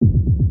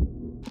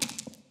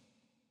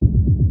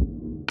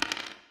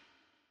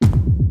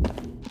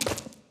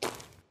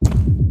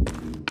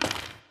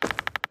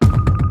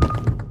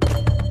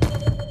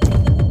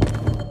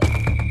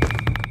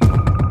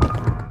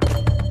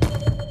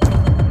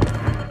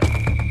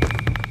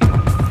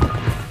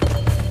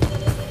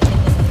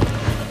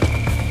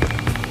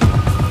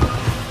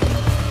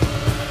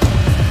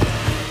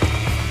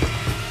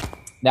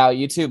Now,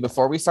 you two,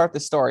 before we start the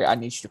story, I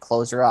need you to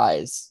close your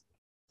eyes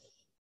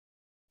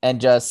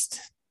and just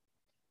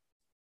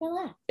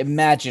Relax.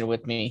 imagine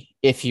with me,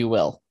 if you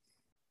will.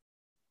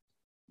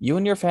 You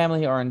and your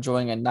family are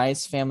enjoying a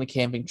nice family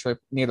camping trip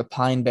near the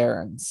Pine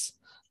Barrens,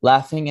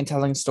 laughing and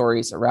telling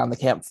stories around the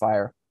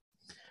campfire.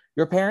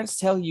 Your parents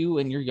tell you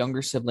and your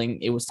younger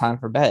sibling it was time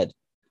for bed,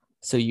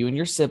 so you and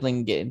your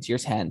sibling get into your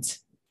tent,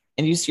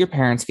 and you see your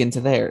parents get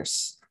into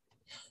theirs.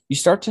 You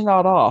start to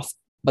nod off,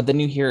 but then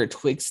you hear a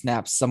twig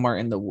snap somewhere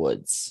in the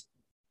woods.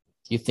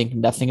 You think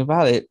nothing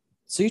about it,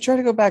 so you try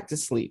to go back to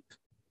sleep.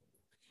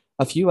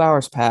 A few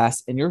hours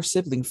pass, and your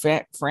sibling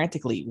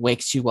frantically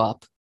wakes you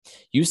up.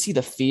 You see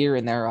the fear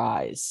in their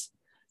eyes.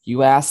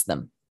 You ask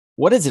them,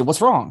 "What is it?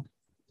 What's wrong?"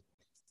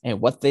 And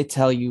what they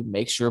tell you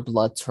makes your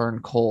blood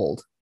turn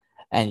cold,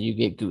 and you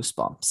get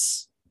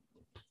goosebumps.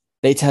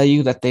 They tell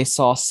you that they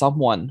saw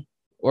someone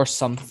or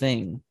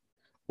something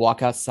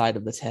walk outside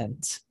of the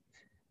tent.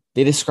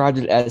 They described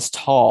it as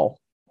tall,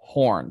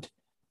 horned,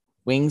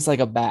 wings like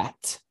a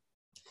bat,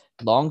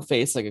 long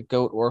face like a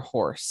goat or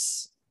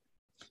horse.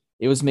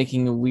 It was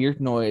making a weird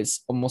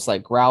noise, almost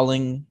like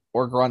growling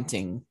or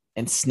grunting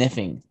and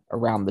sniffing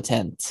around the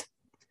tent.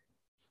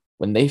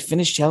 When they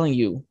finish telling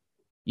you,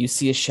 you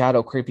see a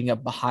shadow creeping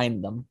up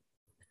behind them.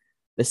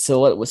 The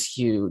silhouette was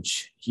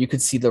huge. You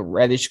could see the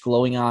reddish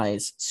glowing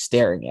eyes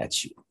staring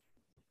at you.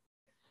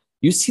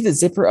 You see the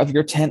zipper of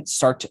your tent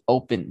start to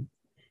open,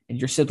 and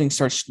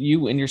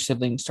you and your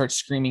sibling start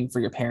screaming for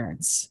your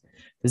parents.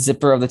 The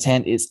zipper of the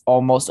tent is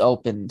almost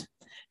opened,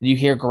 and you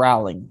hear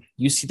growling.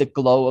 You see the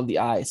glow of the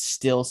eyes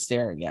still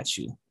staring at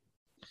you.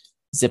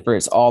 Zipper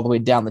is all the way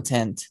down the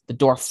tent. The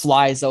door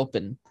flies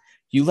open.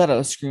 You let out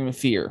a scream of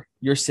fear.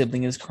 Your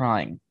sibling is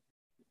crying.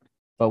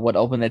 But what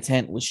opened the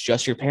tent was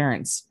just your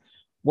parents,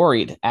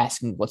 worried,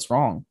 asking what's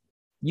wrong.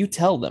 You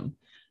tell them.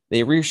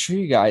 They reassure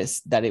you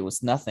guys that it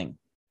was nothing,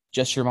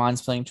 just your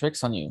mind's playing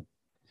tricks on you.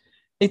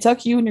 They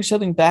tuck you and your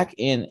sibling back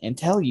in and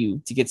tell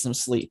you to get some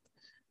sleep.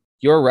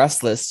 You're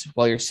restless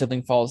while your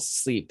sibling falls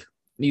asleep.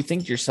 And you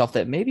think to yourself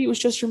that maybe it was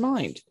just your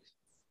mind,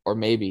 or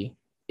maybe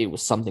it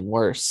was something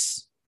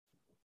worse.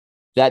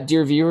 That,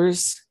 dear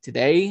viewers,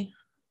 today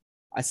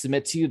I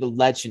submit to you the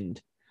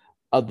legend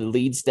of the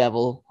Leeds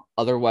Devil,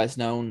 otherwise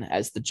known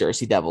as the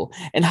Jersey Devil.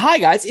 And hi,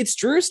 guys, it's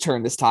Drew's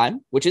turn this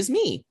time, which is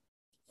me,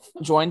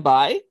 joined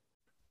by...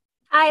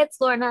 Hi, it's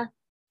Lorna.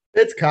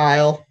 It's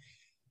Kyle.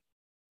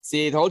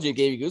 See, I told you it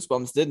gave you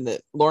goosebumps, didn't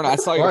it? Lorna, I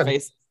saw your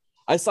face.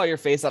 I saw your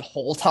face that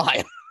whole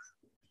time.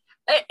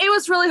 It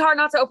was really hard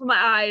not to open my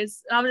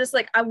eyes. I'm just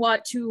like,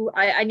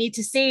 I need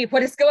to see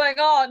what is going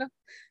on.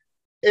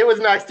 It was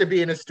nice to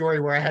be in a story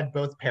where I had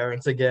both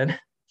parents again.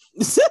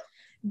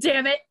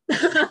 Damn it.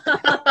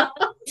 I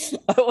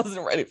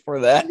wasn't ready for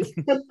that.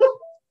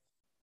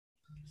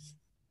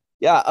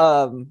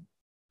 Yeah,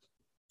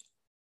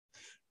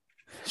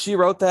 she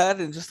wrote that,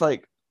 and just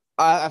like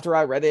after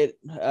I read it,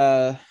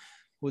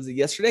 was it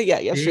yesterday? Yeah,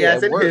 yesterday.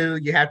 Yes, and who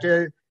you have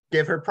to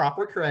give her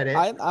proper credit.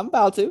 I'm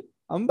about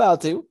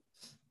to.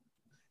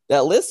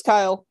 That list,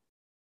 Kyle.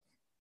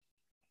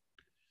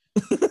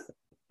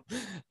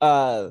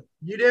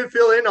 You didn't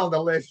fill in on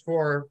the list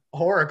for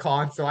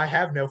HorrorCon, so I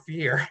have no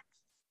fear.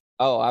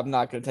 Oh, I'm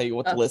not going to tell you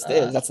what the list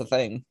is. That's the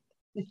thing.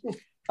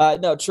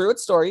 No, true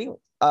story.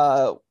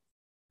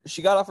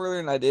 She got off earlier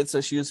than I did,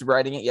 so she was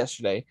writing it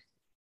yesterday,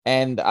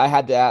 and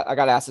I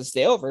got asked to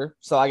stay over,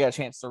 so I got a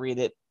chance to read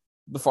it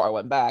before I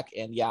went back.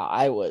 And yeah,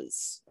 I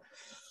was,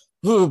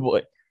 oh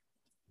boy.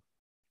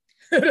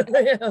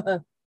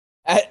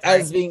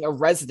 As being a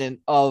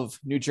resident of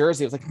New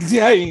Jersey, I was like,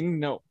 yeah,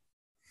 no.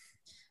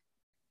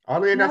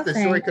 Oddly enough, the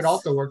story could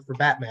also work for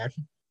Batman.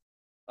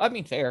 I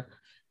mean, fair.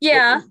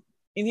 Yeah. But,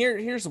 and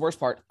here's the worst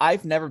part.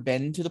 I've never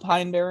been to the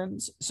Pine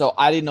Barrens, so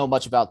I didn't know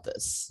much about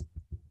this.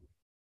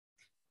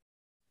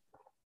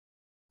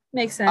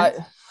 Makes sense.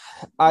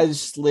 I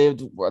just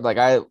lived like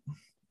I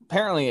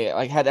apparently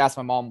like had to ask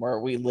my mom where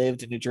we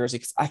lived in New Jersey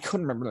because I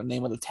couldn't remember the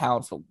name of the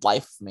town for the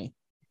life of me.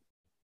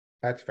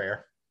 That's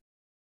fair.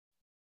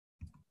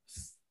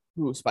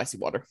 Ooh, spicy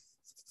water.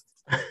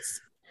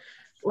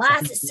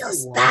 Life is so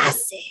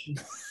spicy.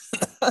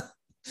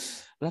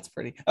 That's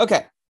pretty.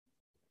 Okay.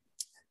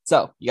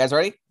 So, you guys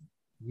ready?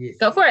 Yeah.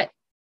 Go for it.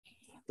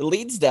 The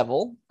Leeds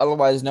Devil,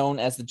 otherwise known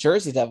as the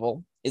Jersey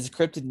Devil, is a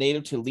cryptid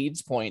native to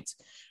Leeds Point,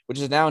 which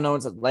is now known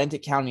as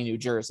Atlantic County, New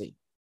Jersey.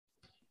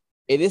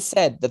 It is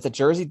said that the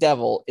Jersey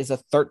Devil is a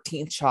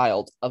 13th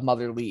child of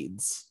Mother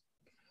Leeds,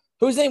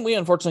 whose name we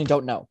unfortunately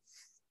don't know.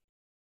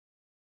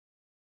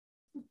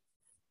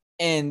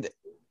 And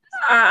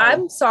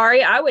I'm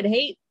sorry. I would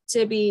hate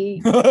to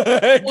be one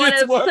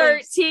of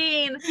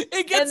 13.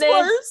 It gets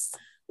worse.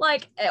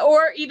 Like,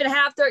 or even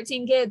have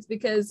 13 kids,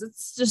 because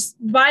it's just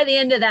by the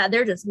end of that,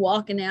 they're just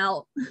walking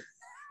out.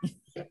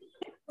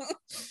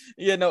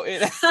 Yeah, no,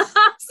 it.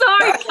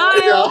 Sorry,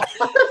 Kyle.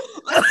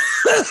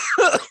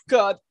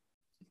 God.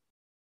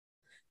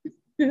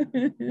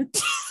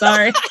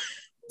 Sorry.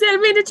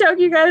 Didn't mean to choke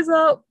you guys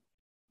up.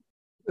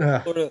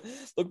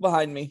 Look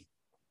behind me.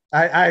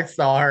 I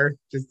saw her,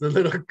 just a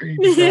little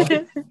creepy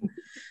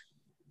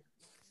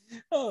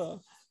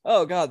girl.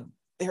 Oh God,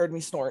 they heard me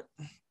snort.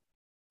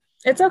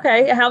 It's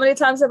okay. How many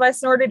times have I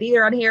snorted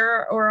either on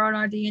here or on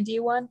our D&D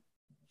one?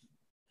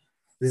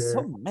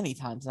 So many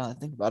times now that I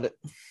think about it.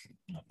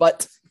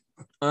 But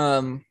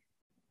okay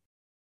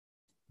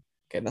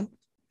then.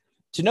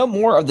 To know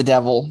more of the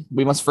devil,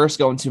 we must first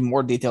go into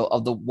more detail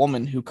of the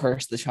woman who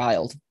cursed the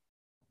child.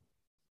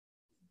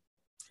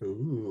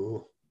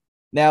 Ooh.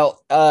 Now,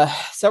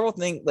 several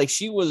things like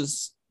she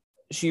was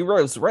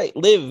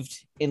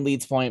lived in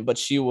Leeds Point, but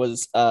she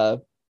was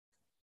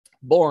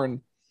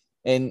born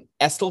in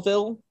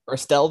Estelville or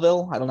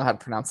Stelville. I don't know how to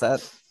pronounce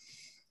that.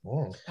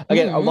 Oh.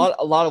 Again, a lot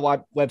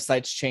of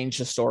websites change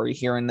the story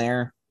here and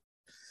there,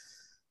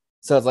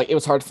 so it's like it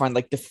was hard to find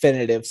like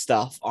definitive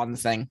stuff on the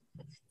thing.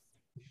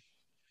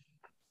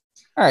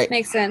 All right,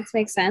 Makes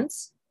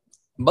sense.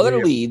 Mother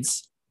Yeah.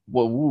 Leeds.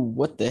 Whoa,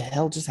 what the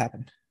hell just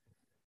happened?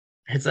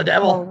 It's the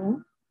devil.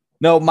 Oh.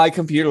 No, my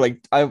computer,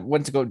 like I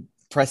went to go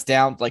press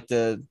down like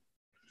so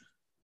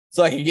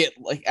I could get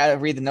like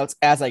read the notes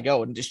as I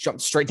go and just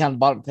jump straight down the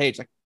bottom of the page.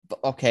 Like,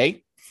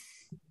 okay.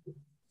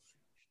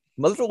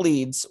 Mother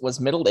Leeds was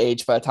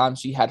middle-aged by the time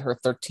she had her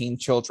 13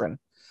 children.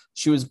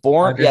 She was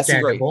born. Yes,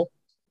 you're right.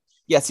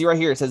 Yeah, see right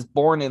here, it says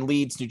born in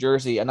Leeds, New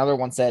Jersey. Another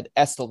one said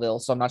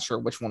Estelville, so I'm not sure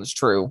which one is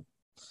true.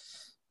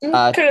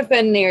 Could have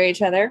been near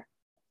each other.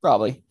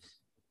 Probably.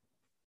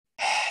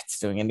 It's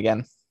doing it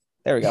again.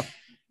 There we go.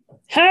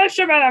 During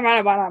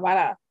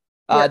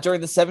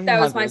During the 1700s. That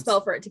was my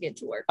spell for it to get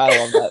to work. I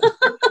love that.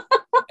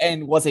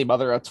 And was a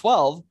mother of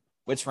 12,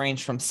 which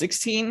ranged from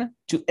 16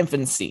 to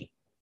infancy.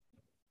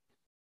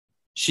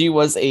 She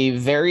was a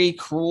very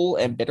cruel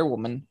and bitter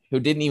woman who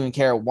didn't even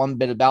care one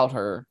bit about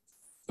her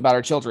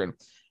children.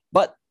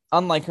 But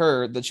unlike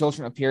her, the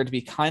children appeared to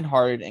be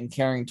kind-hearted and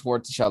caring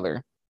towards each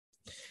other.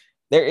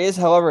 There is,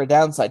 however, a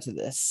downside to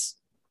this.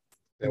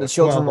 The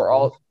children were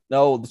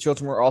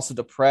also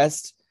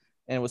depressed,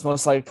 and it was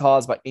most likely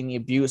caused by any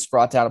abuse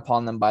brought down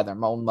upon them by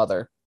their own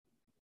mother.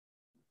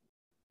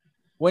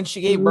 When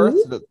she gave birth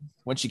to the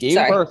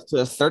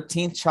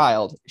 13th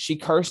child, she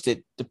cursed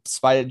it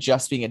despite it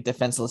just being a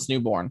defenseless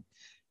newborn.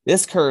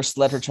 This curse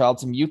led her child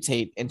to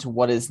mutate into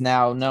what is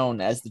now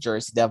known as the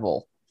Jersey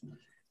Devil.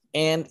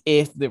 And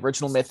if the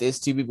original myth is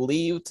to be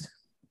believed,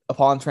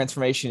 upon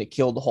transformation, it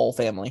killed the whole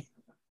family.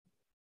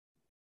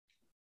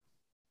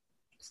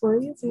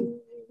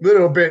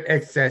 Little bit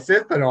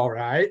excessive, but all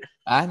right.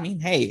 I mean,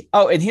 hey.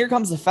 Oh, and here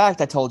comes the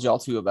fact I told y'all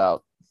too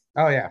about.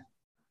 Oh, yeah.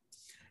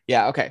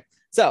 Yeah, okay.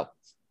 So,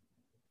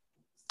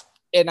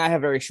 and I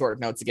have very short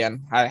notes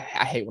again. I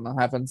hate when that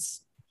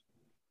happens.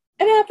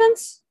 It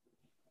happens.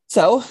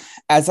 So,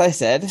 as I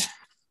said,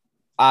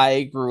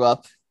 I grew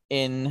up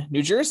in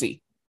New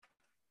Jersey.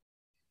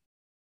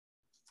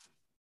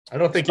 I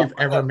don't think you've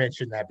ever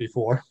mentioned that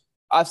before.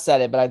 I've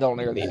said it, but I don't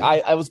really.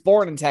 I was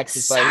born in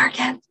Texas.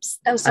 Sarcasm.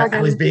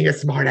 I was being a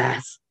smart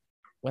ass.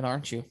 When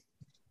aren't you?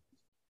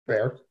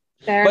 Fair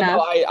enough.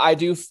 No,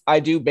 I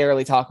do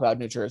barely talk about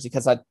New Jersey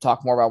because I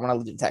talk more about when I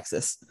lived in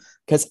Texas.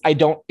 Because I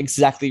don't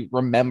exactly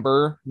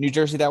remember New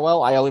Jersey that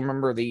well. I only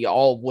remember the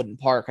all wooden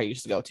park I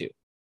used to go to.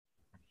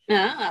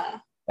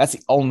 That's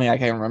the only I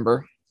can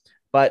remember.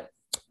 But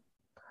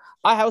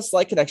I have a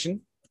slight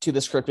connection to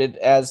this cryptid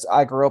as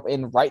I grew up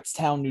in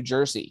Wrightstown, New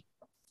Jersey.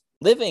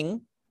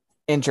 Living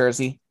in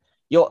Jersey,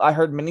 I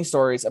heard many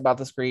stories about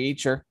this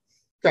creature.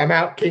 I'm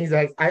out, King's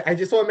Egg. I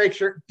just want to make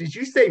sure. Did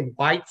you say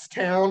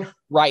Whitestown?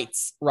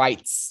 Rights.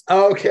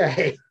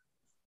 Okay.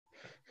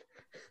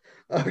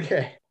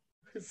 Okay.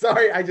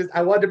 Sorry,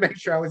 I wanted to make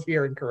sure I was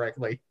hearing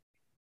correctly.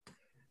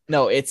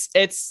 No,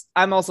 it's.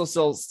 I'm also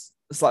still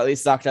slightly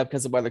stocked up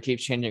because the weather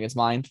keeps changing its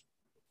mind.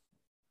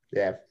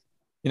 Yeah.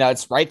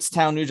 It's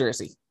Wrightstown, New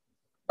Jersey.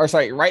 Or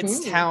sorry,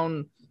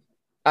 Wrightstown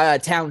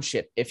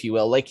township, if you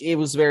will. Like it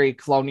was very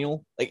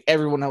colonial. Like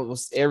everyone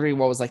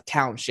was like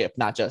township,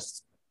 not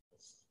just.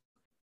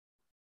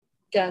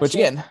 Gotcha. Which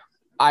again,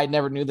 I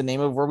never knew the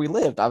name of where we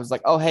lived. I was like,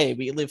 oh hey,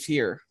 we lived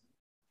here.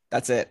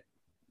 That's it.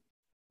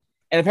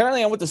 And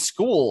apparently I went to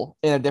school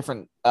in a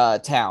different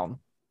town.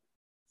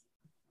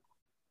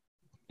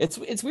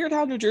 It's weird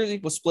how New Jersey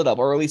was split up,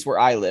 or at least where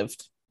I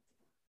lived.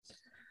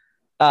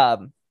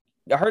 I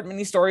heard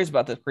many stories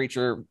about this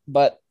creature,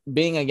 but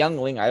being a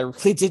youngling, I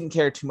really didn't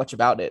care too much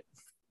about it.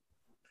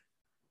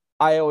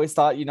 I always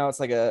thought, it's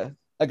like a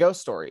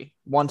ghost story.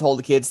 One told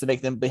the kids to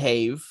make them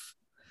behave,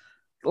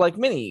 like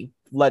many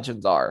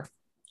legends are.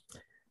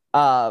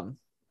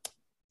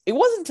 It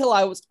wasn't until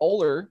I was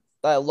older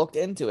that I looked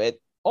into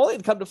it, only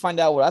to come to find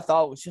out what I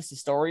thought was just a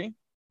story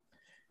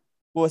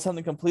was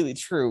something completely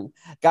true.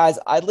 Guys,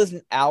 I lived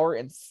an hour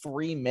and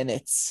 3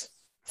 minutes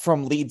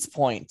from Leeds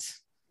Point.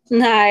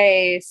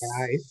 Nice.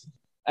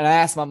 And I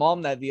asked my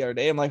mom that the other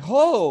day. I'm like,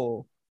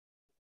 oh,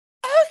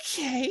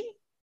 okay.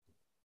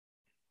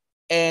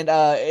 And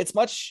it's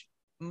much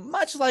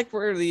like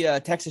where the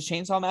Texas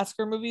Chainsaw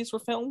Massacre movies were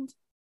filmed.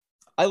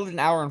 I lived an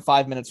hour and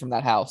 5 minutes from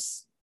that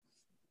house.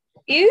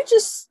 You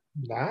just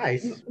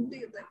nice.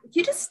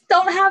 You just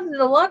don't have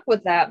the luck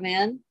with that,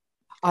 man.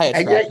 I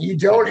And attract yet you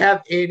don't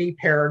have any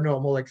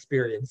paranormal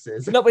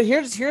experiences. No, but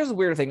here's the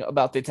weird thing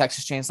about the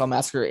Texas Chainsaw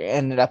Massacre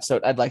and an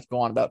episode I'd like to go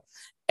on about.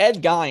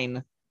 Ed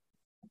Gein,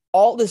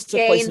 all this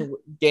took place in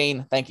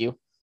Gain. Thank you.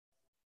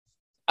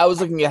 I was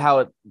looking at how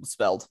it was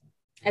spelled.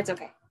 It's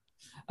okay.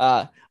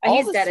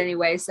 He's dead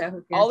anyway,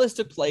 so all this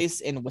took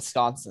place in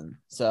Wisconsin.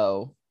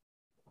 So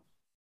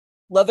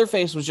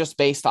Leatherface was just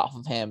based off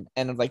of him,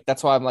 and like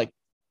that's why I'm like,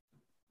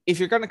 if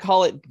you're gonna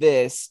call it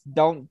this,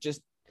 don't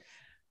just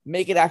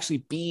make it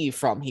actually be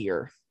from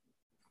here.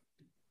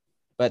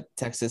 But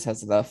Texas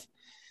has enough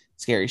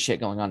scary shit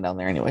going on down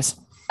there, anyways.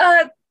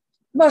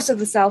 Most of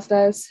the South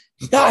does.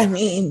 I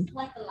mean,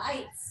 like the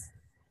lights,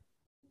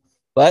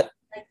 what?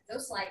 like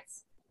ghost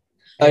lights.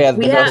 Oh yeah,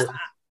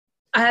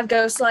 I have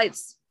ghost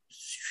lights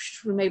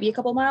maybe a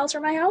couple miles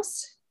from my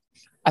house.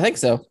 I think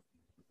so.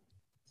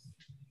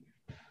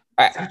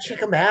 All right,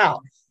 Check them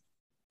out.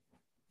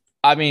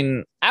 I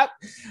mean, I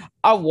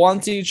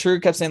want to. True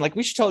kept saying like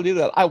we should totally do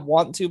that. I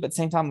want to, but at the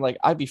same time, like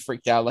I'd be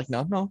freaked out. Like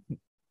no,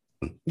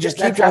 just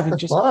keep driving.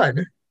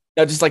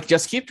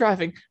 Just keep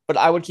driving. But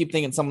I would keep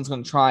thinking someone's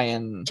going to try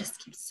and just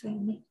keep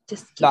swinging.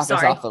 Just keep knock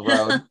us off the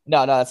road.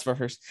 No, that's for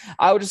first.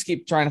 I would just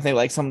keep trying to think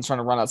like someone's trying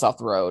to run us off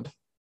the road.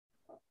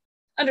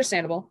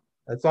 Understandable.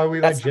 That's why we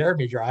let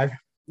Jeremy drive.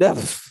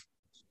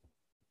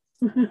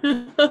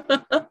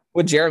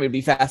 Would Jeremy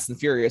be fast and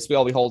furious? We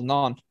all be holding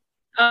on.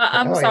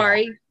 I'm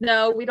sorry. Yeah.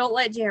 No, we don't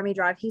let Jeremy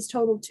drive. He's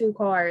totaled 2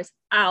 cars.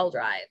 I'll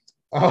drive.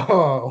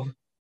 Oh.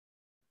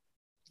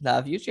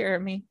 Love you,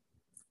 Jeremy.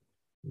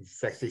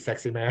 Sexy,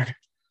 sexy man.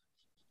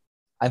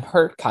 I'm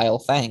hurt, Kyle.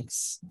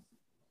 Thanks.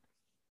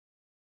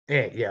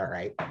 Yeah,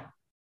 right.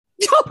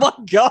 Oh my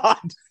God.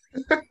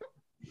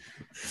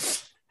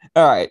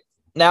 All right.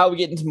 Now we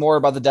get into more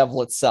about the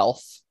devil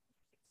itself.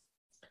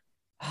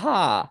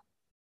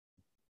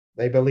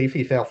 They believe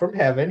he fell from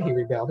heaven. He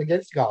rebelled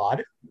against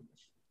God.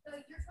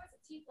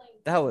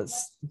 That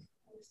was...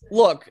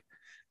 Look,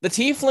 the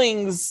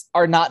tieflings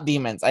are not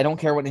demons. I don't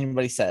care what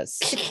anybody says.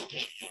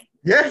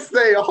 Yes,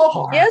 they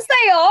are. Yes,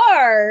 they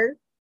are.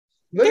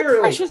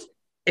 Literally.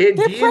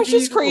 They're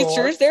precious creatures.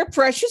 Lore, they're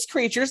precious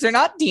creatures. They're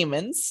not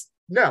demons.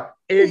 No.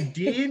 In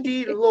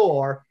D&D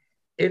lore,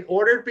 in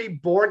order to be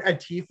born a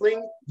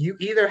tiefling, you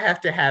either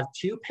have to have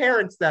 2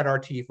 parents that are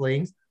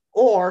tieflings,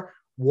 or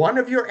one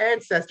of your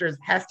ancestors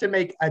has to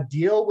make a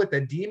deal with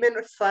a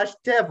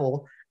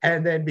demon/devil,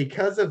 and then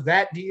because of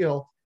that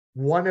deal,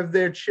 one of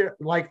their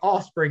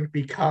offspring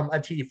become a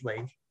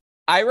tiefling.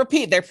 I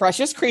repeat, they're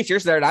precious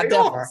creatures. They're not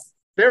devils. Are.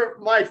 They're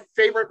my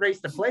favorite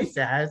race to play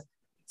as,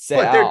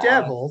 but they're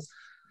devils.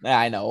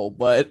 I know,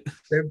 but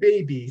they're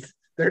babies.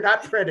 They're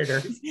not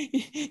predators.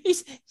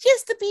 He's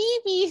just a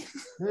baby.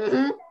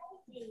 Mm-hmm.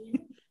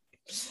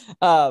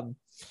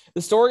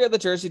 The story of the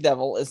Jersey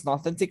Devil is an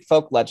authentic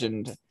folk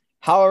legend.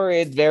 However,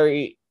 it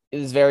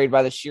is varied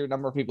by the sheer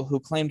number of people who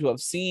claim to have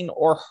seen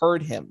or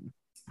heard him.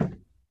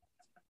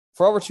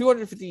 For over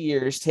 250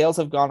 years, tales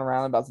have gone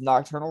around about the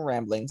nocturnal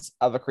ramblings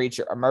of a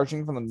creature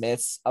emerging from the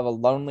midst of a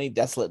lonely,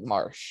 desolate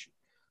marsh.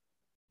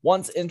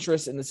 Once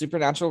interest in the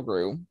supernatural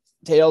grew,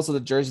 tales of the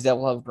Jersey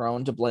Devil have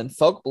grown to blend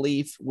folk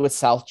belief with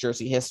South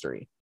Jersey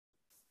history.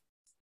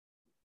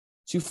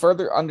 To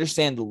further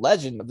understand the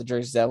legend of the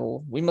Jersey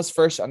Devil, we must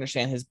first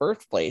understand his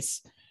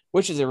birthplace,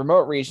 which is a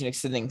remote region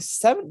extending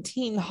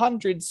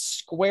 1,700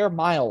 square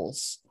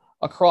miles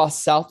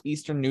across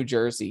southeastern New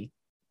Jersey.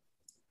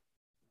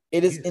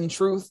 It is, in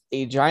truth,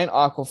 a giant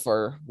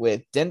aquifer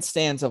with dense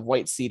stands of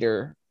white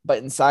cedar, but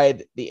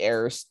inside the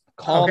air is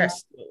calm,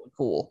 still, and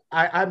cool.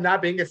 I'm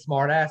not being a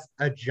smartass.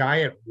 A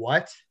giant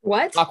what?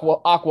 What?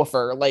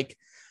 Aquifer. Like,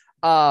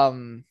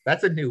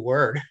 that's a new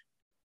word.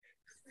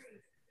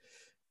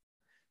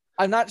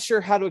 I'm not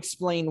sure how to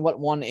explain what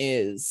one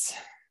is,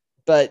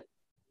 but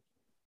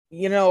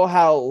you know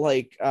how,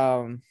 like,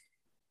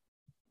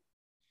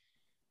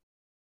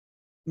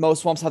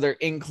 most swamps, how they're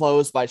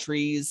enclosed by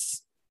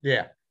trees?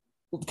 Yeah.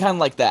 Kind of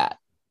like that.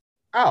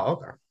 Oh,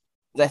 okay.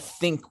 I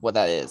think what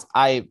that is.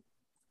 I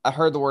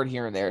heard the word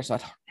here and there, so I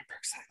don't remember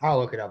exactly. I'll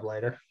look it up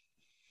later.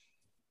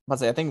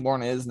 I think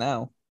Lorna is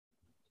now.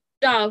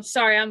 Oh,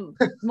 sorry, I'm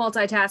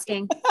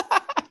multitasking.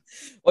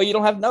 Well, you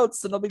don't have notes,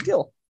 so no big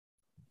deal.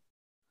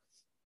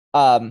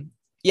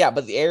 Yeah,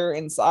 but the air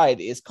inside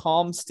is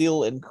calm,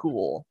 still, and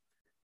cool.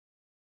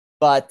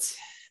 But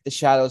the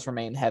shadows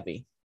remain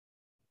heavy.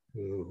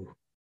 Ooh,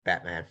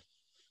 Batman.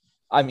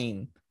 I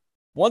mean,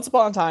 once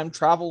upon a time,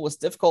 travel was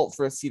difficult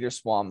for the cedar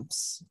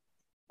swamps.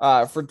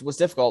 Was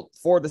difficult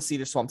for the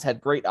cedar swamps,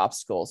 had great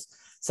obstacles.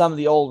 Some of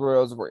the old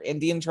roads were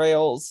Indian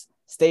trails,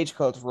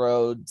 stagecoach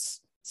roads,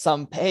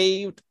 some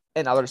paved,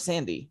 and others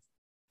sandy.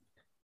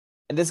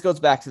 And this goes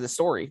back to the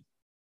story.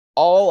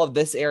 All of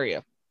this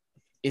area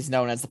is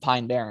known as the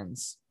Pine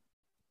Barrens.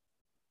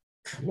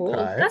 Cool.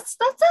 Okay. That's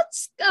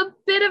a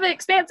bit of an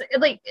expanse,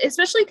 like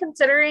especially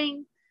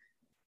considering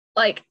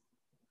like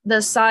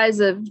the size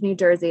of New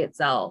Jersey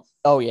itself.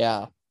 Oh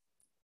yeah.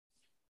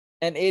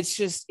 And it's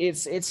just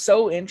it's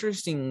so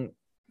interesting.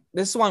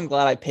 This is why I'm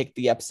glad I picked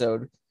the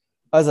episode.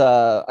 As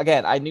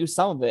again, I knew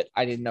some of it,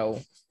 I didn't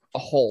know a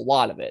whole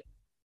lot of it.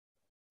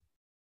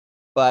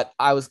 but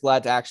I was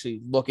glad to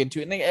actually look into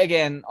it. And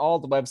again, all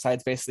the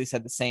websites basically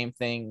said the same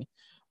thing,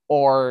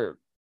 or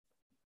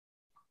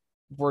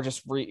were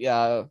just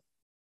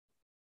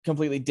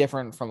completely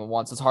different from the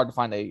one. So it's hard to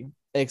find a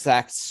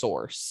exact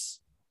source.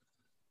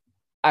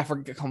 I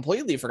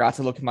completely forgot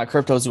to look at my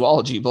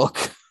cryptozoology book.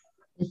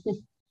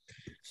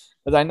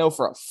 Because I know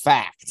for a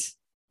fact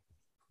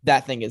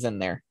that thing is in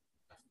there.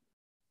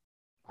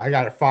 I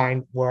gotta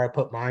find where I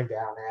put mine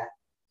down at.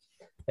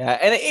 Yeah,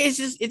 and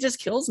it just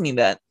kills me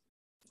that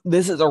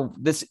this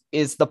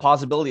is the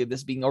possibility of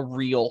this being a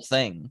real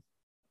thing.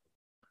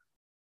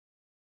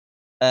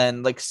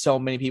 And like so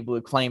many people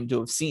who claim to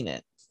have seen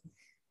it.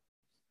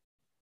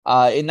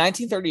 In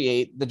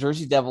 1938, the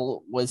Jersey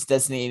Devil was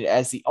designated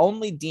as the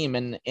only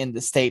demon in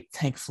the state,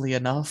 thankfully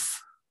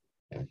enough.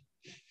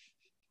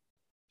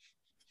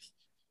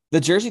 The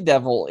Jersey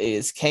Devil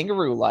is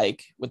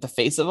kangaroo-like with the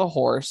face of a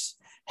horse,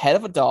 head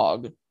of a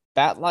dog,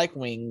 bat-like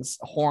wings,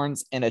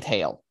 horns, and a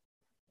tail.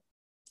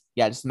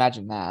 Yeah, just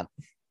imagine that.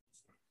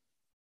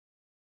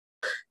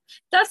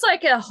 That's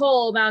like a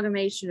whole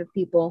amalgamation of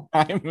people.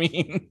 I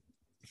mean,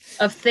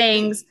 of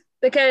things,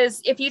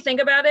 because if you think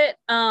about it,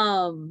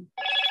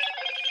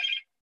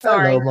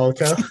 Hello,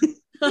 Moto.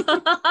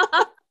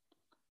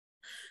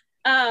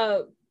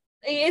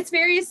 It's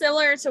very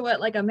similar to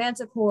what like a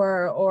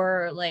manticore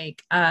or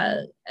like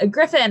a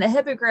griffin, a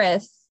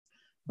hippogriff.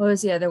 What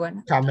was the other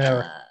one?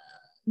 Chimera.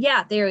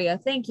 Yeah, there we go.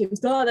 Thank you.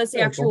 Oh, that's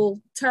the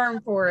actual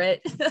term for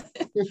it.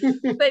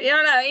 But you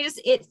know,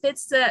 it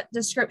fits that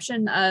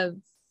description of,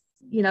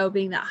 you know,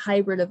 being that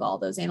hybrid of all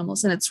those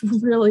animals, and it's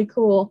really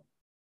cool.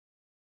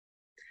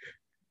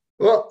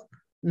 Well,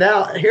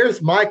 now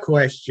here's my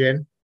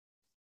question.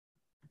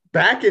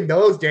 Back in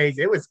those days,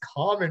 it was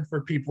common for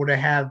people to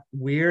have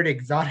weird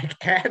exotic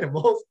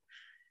animals.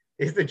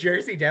 Is the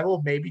Jersey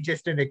Devil maybe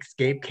just an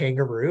escaped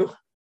kangaroo?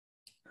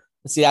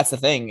 See, that's the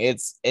thing.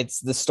 It's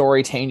the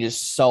story changes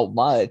so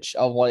much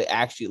of what it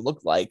actually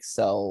looked like.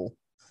 So,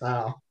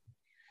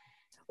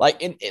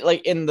 like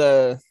in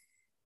the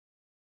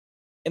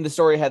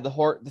story, it had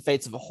the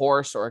face of a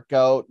horse or a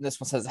goat, and this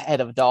one says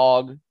head of a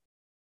dog.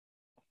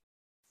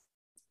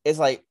 It's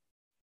like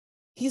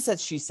he said,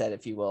 she said,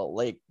 if you will.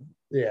 Like,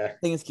 yeah,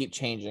 things keep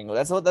changing.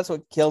 That's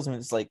what kills me.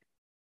 It's like,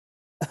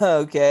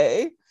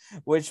 okay,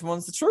 which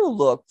one's the true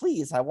look?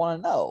 Please, I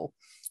want to know.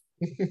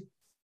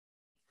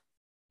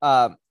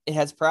 It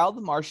has prowled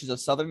the marshes of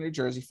southern New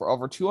Jersey for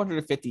over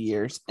 250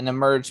 years and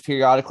emerged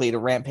periodically to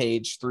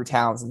rampage through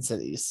towns and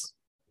cities.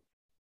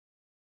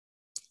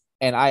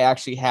 And I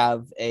actually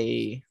have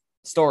a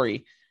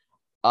story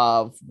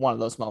of one of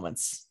those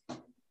moments.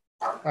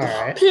 All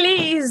right.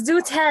 Please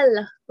do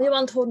tell. We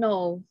want to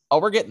know. Oh,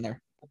 we're getting there.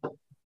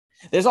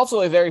 There's also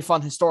a very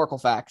fun historical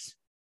fact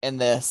in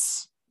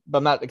this, but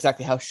I'm not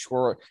exactly how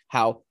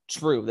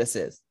true this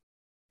is.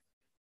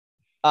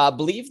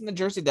 Belief in the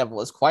Jersey Devil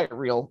is quite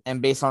real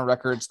and based on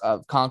records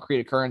of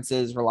concrete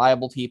occurrences,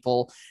 reliable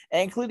people,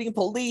 including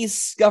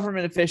police,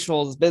 government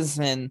officials,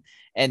 businessmen,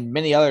 and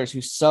many others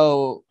who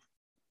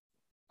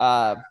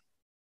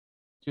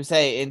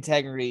say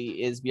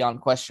integrity is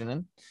beyond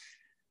questioning.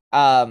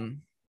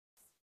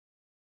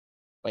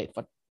 Wait,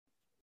 what?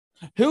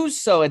 Whose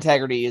so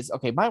integrity is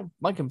okay? My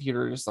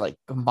computer just like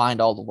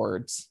combined all the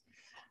words.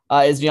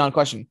 Is beyond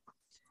question.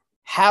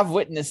 Have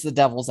witnessed the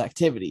devil's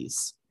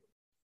activities.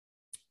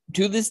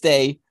 To this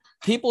day,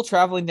 people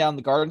traveling down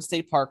the Garden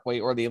State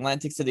Parkway or the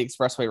Atlantic City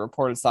Expressway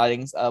reported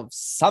sightings of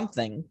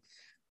something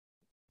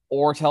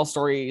or tell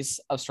stories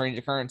of strange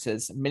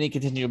occurrences. Many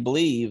continue to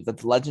believe that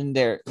the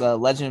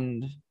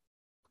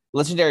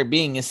legendary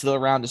being is still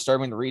around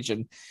disturbing the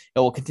region. It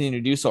will continue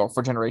to do so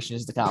for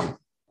generations to come.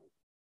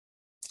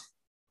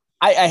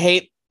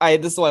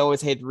 This is why I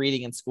always hated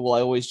reading in school.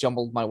 I always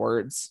jumbled my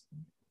words.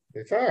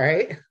 It's all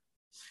right.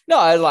 No,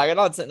 I'm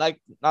not saying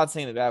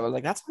it bad. I was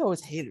like, that's why I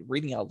always hated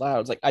reading out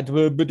loud. It's like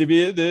we're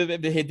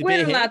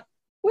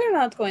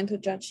not going to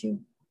judge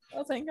you.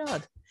 Oh, thank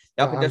God.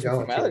 Y'all can judge me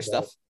for my other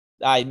stuff.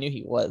 I knew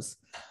he was.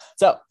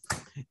 So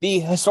the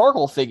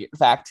historical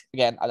fact,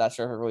 again, I'm not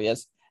sure if it really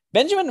is.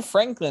 Benjamin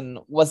Franklin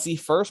was the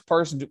first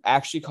person to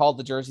actually call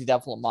the Jersey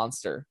Devil a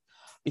monster,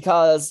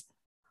 because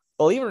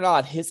believe it or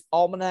not, his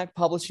almanac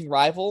publishing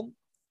rival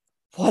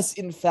was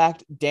in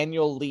fact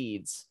Daniel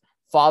Leeds,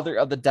 father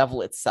of the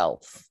devil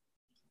itself.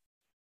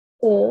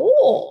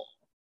 Oh,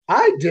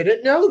 I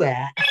didn't know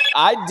that.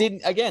 I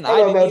didn't. Again,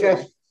 hello, I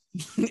didn't.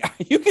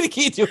 You can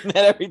keep doing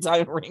that every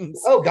time it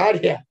rings. Oh God,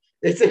 yeah,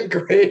 it's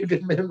engraved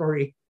in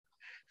memory.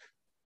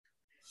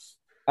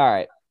 All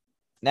right,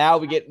 now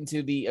we get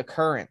into the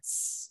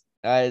occurrence.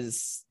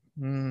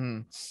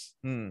 One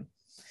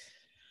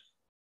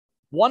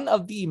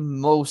of the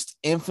most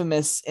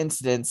infamous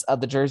incidents of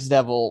the Jersey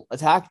Devil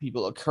attacking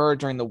people occurred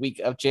during the week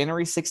of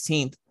January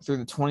 16th through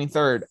the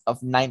 23rd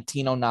of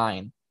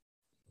 1909.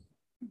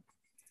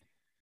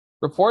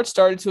 Reports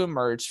started to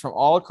emerge from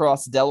all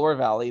across the Delaware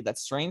Valley that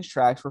strange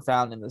tracks were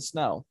found in the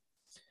snow.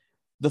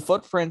 The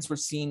footprints were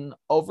seen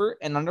over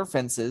and under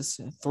fences,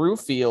 through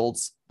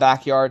fields,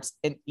 backyards,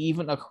 and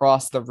even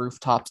across the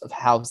rooftops of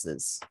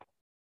houses.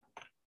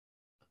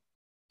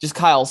 Just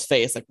Kyle's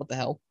face, like, what the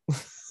hell?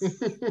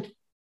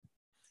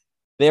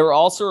 They were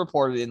also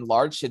reported in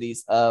large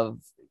cities of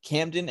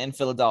Camden and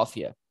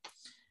Philadelphia.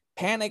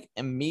 Panic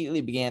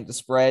immediately began to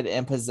spread,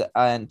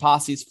 and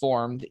posses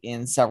formed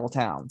in several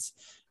towns.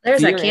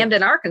 There's a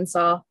Camden,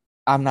 Arkansas.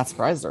 I'm not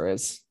surprised there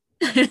is.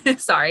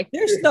 Sorry.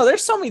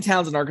 There's so many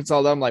towns in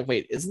Arkansas that I'm like,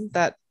 wait, isn't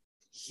that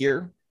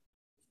here?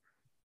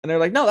 And they're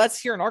like, no, that's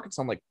here in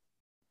Arkansas. I'm like,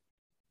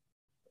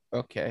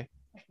 okay.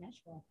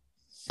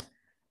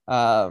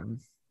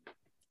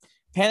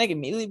 Panic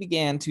immediately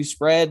began to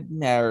spread.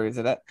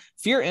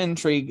 Fear and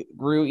intrigue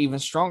grew even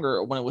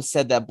stronger when it was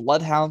said that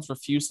bloodhounds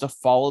refused to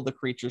follow the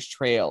creature's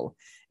trail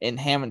in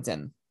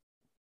Hamilton.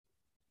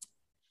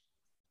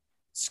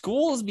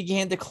 Schools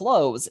began to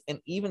close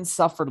and even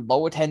suffered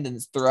low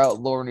attendance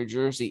throughout lower New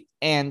Jersey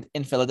and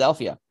in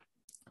Philadelphia.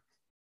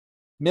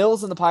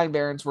 Mills in the Pine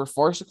Barrens were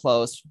forced to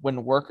close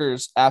when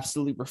workers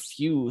absolutely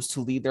refused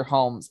to leave their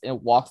homes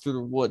and walk through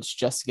the woods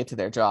just to get to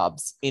their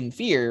jobs in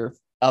fear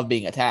of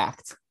being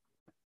attacked.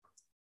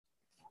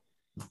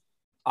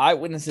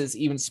 Eyewitnesses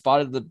even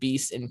spotted the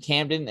beast in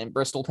Camden and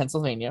Bristol,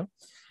 Pennsylvania.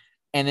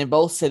 And in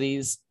both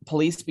cities,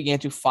 police began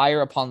to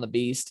fire upon the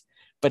beast,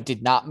 but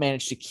did not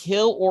manage to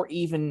kill or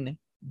even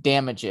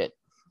damage it.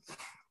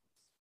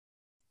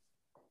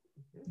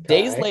 Okay.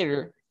 Days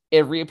later,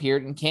 it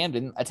reappeared in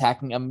Camden,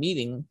 attacking a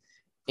meeting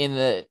in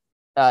the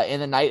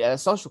night at a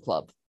social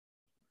club,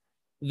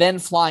 then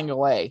flying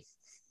away.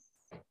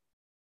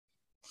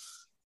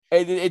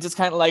 It just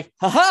kind of like,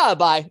 haha,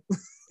 bye.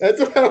 That's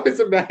what I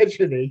was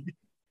imagining.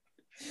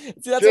 See,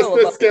 that's just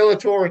the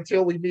Skeletor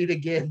until we meet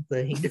again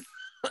thing.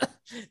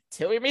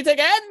 Till we meet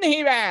again,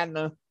 He-Man.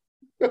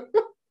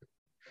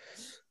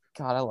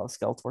 God, I love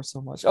Skeletor so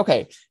much.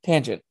 Okay,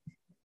 tangent.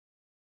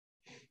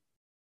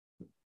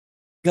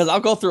 Because I'll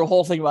go through a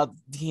whole thing about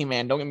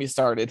He-Man. Don't get me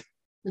started.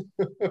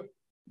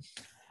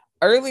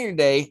 Earlier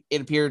today, it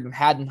appeared in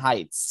Haddon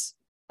Heights.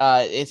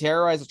 It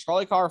terrorized a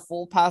trolley car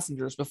full of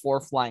passengers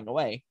before flying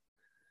away.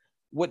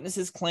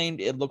 Witnesses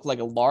claimed it looked like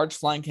a large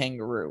flying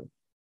kangaroo.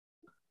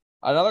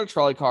 Another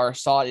trolley car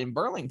saw it in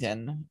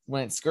Burlington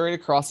when it scurried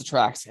across the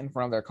tracks in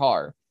front of their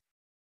car.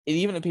 It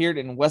even appeared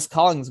in West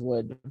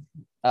Collingswood.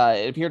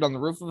 It appeared on the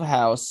roof of a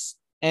house,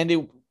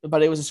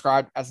 but it was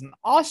described as an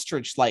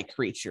ostrich-like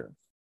creature.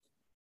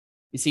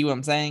 You see what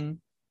I'm saying?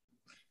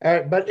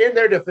 But in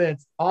their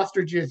defense,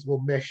 ostriches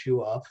will mess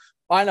you up.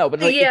 I know,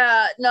 but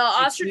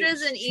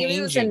ostriches and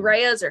emus and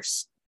rheas are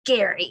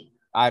scary.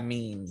 I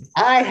mean,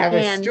 I have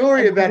a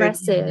story about an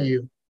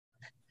emu.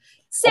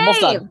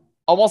 Same.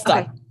 Almost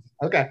done.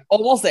 Okay.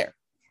 Almost there.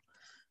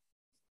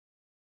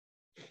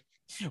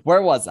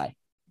 Where was I?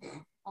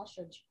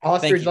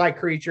 Ostrich-like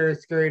creature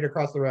scurried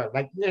across the road.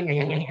 Like it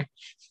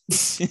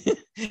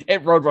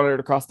roadrunnered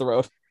across the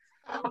road.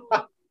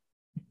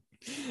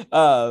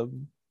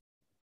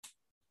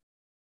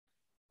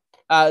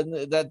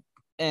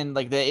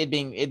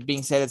 It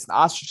being said it's an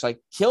ostrich like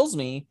kills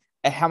me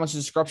at how much the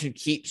description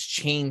keeps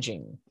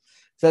changing.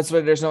 So that's why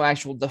there's no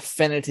actual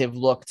definitive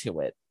look to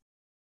it.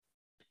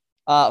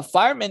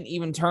 Firemen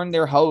even turned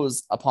their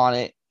hose upon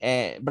it,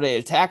 but it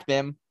attacked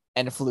them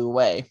and flew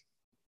away.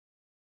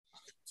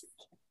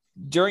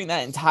 During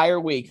that entire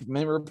week,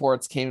 many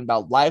reports came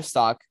about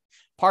livestock,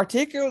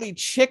 particularly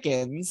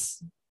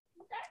chickens,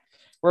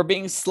 were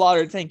being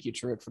slaughtered. Thank you,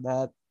 Truett, for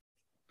that.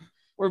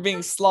 Were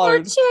being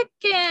slaughtered.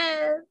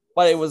 Chicken.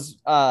 But it was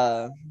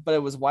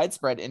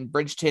widespread in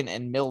Bridgeton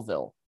and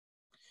Millville.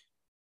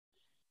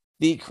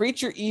 The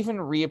creature even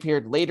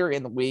reappeared later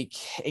in the week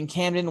in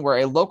Camden, where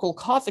a local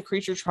caught the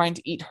creature trying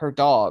to eat her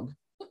dog.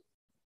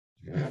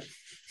 What?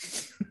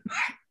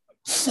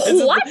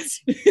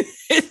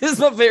 It is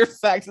my favorite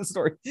fact of the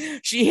story.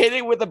 She hit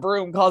it with a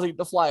broom, causing it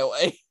to fly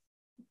away.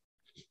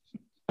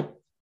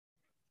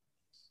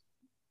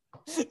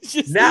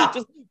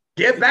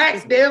 Get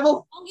back,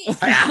 devil!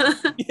 Get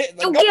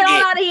on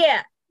out of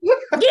here!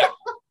 Get!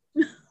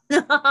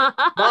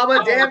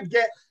 Mama,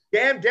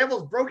 damn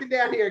devil's broken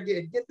down here.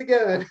 Get the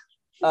gun.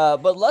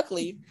 But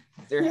luckily,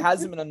 there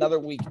hasn't been another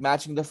week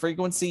matching the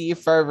frequency,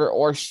 fervor,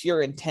 or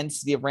sheer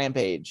intensity of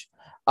Rampage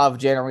of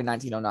January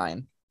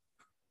 1909.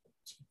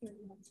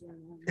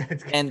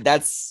 And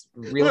that's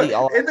really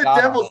all. In the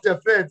devil's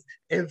defense,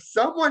 if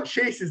someone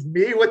chases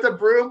me with a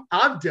broom,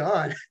 I'm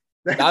done.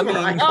 I'm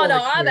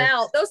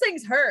out. Those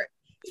things hurt,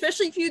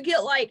 especially if you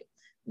get like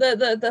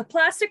the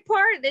plastic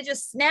part. It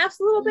just snaps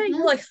a little bit.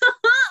 You're like,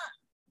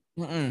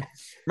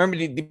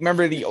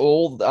 Remember the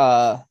old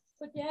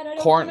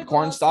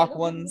corn stalk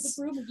ones,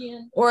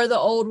 or the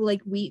old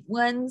like wheat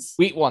ones.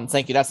 Wheat ones.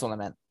 Thank you. That's what I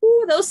meant.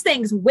 Ooh, those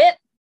things whip,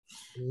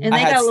 and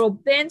they got a little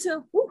bend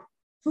too.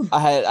 I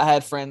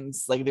had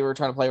friends like they were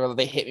trying to play with it.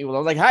 They hit me with it. I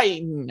was like, "Hi,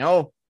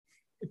 no,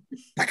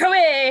 back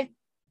away."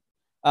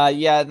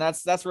 Yeah, and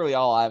that's really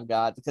all I've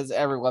got because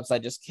every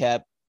website just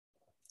kept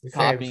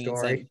copying and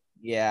saying,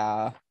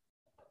 yeah.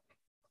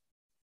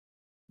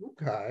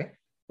 Okay.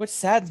 Which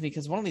saddens me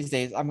because one of these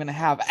days I'm gonna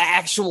have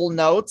actual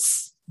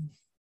notes.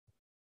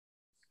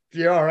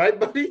 You all right,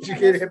 buddy? Did you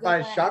get hit by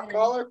a shock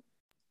collar?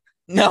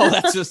 No,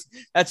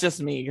 that's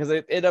just me because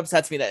it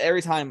upsets me that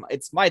every time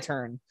it's my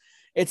turn,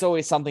 it's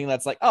always something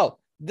that's like, oh,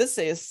 this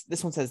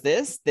one says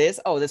this.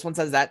 Oh, this one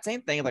says that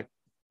same thing. Like,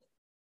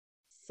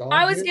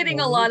 I was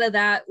getting a lot of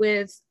that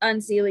with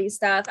Unseelie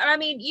stuff. And I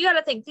mean, you got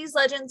to think these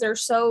legends are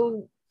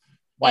so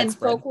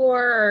widespread. In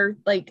folklore or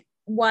like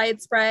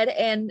widespread.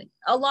 And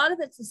a lot of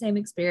it's the same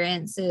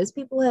experiences.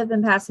 People have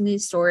been passing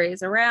these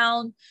stories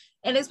around.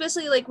 And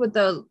especially like with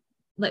the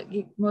like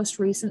most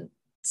recent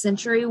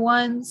century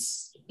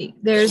ones,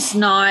 there's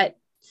not,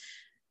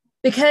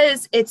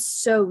 because it's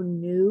so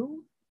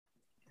new,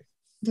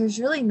 there's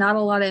really not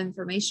a lot of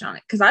information on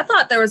it. Because I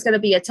thought there was going to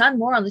be a ton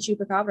more on the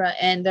chupacabra,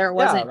 and there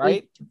wasn't. Yeah,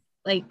 right?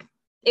 Like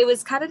it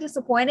was kind of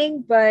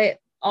disappointing, but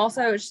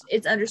also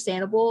it's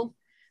understandable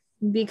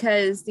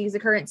because these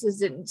occurrences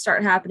didn't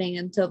start happening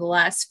until the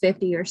last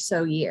 50 or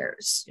so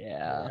years.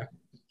 Yeah.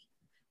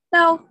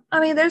 No, I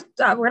mean,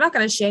 we're not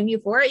going to shame you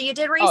for it. You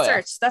did research. Oh,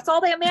 yeah. That's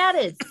all that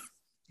matters.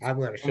 I'm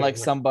going to shame like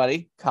you.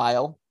 Somebody,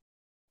 Kyle.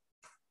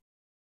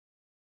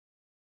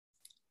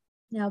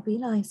 Now be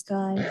nice,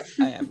 guys.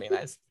 I am being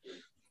nice.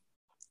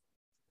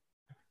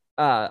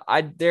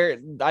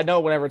 I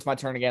know whenever it's my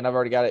turn again, I've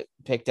already got it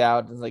picked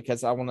out, like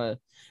because I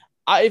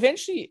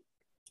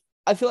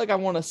feel like I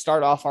want to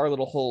start off our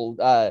little whole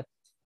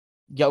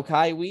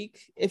yokai week,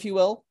 if you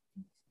will,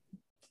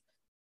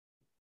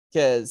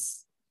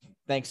 because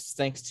thanks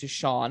to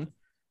Sean,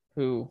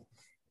 who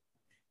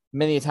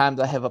many times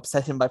I have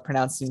upset him by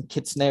pronouncing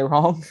kitsune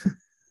wrong.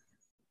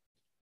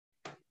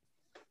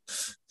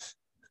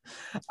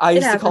 I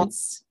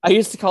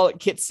used to call it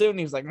kitsune.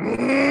 He was like.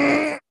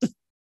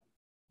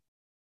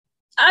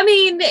 I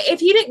mean, if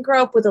he didn't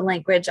grow up with a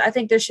language, I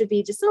think there should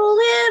be just a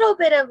little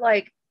bit of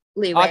like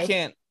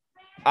leeway.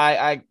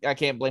 I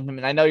can't blame him.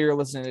 And I know you're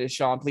listening to this,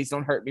 Sean. Please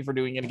don't hurt me for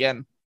doing it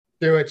again.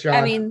 Do it, Sean.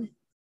 I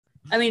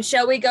mean,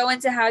 shall we go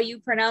into how you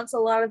pronounce a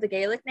lot of the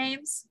Gaelic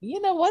names? You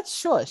know what?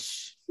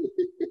 Shush.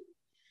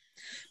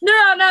 No.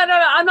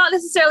 I'm not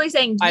necessarily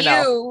saying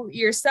you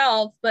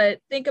yourself, but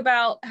think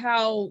about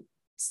how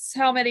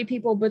many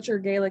people butcher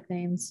Gaelic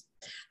names.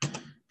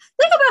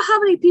 Think about how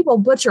many people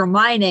butcher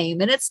my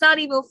name, and it's not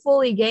even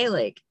fully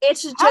Gaelic.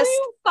 It's just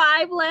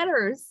 5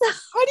 letters.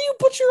 How do you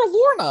butcher a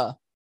Lorna?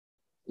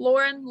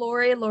 Lauren,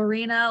 Lori,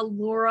 Lorena,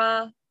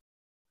 Laura.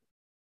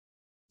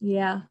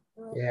 Yeah.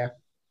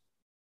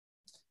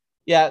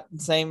 Yeah,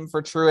 same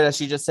for Truett, as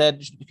she just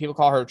said. People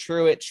call her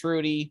Truett,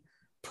 Trudy,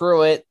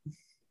 Pruitt.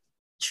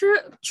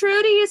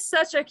 Trudy is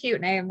such a cute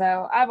name,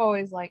 though. I've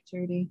always liked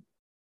Trudy.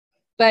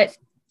 But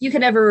you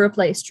can never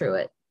replace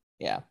Truett.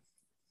 Yeah.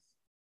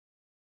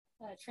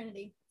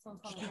 Trinity.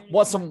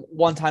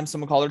 One time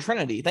someone called her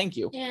Trinity. Thank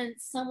you. And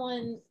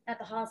someone at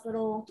the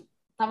hospital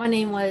thought my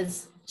name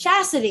was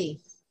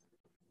Chastity.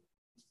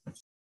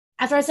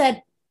 After I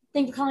said,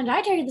 "Thank you for calling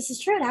dietary. This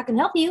is Truett. How can I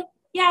help you?"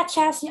 "Yeah,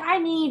 Chastity, I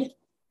need."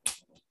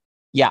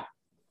 Yeah.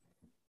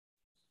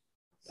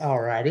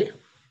 Alrighty.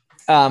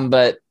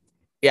 But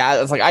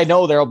yeah, it's like I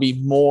know there'll be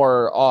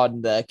more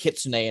on the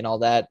kitsune and all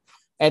that.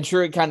 And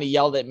Truett kind of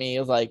yelled at me. It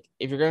was like,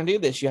 if you're gonna do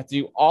this, you have to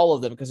do all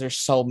of them because there's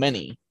so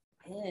many.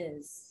 It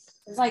is.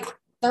 There's like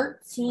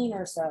 13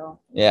 or so.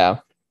 Yeah.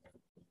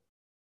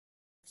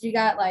 So you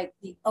got like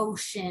the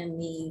ocean,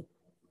 the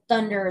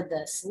thunder,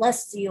 the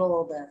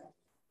celestial, the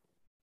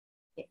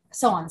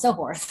so on and so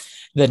forth.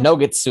 The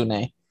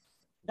Nogitsune.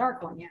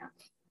 Dark one, yeah.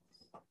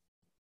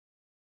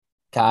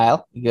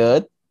 Kyle, you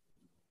good?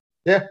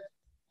 Yeah.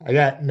 I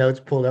got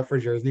notes pulled up for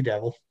Jersey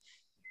Devil.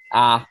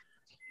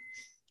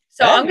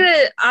 So I'm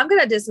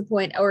gonna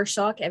disappoint or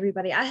shock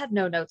everybody. I have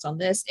no notes on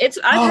this.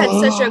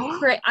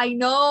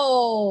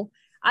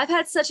 I've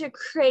had such a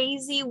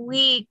crazy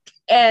week,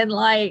 and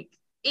like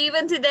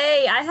even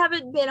today, I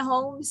haven't been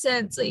home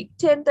since like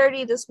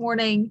 10:30 this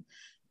morning.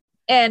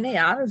 And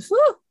yeah,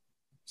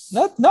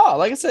 no,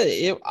 like I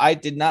said, I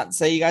did not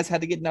say you guys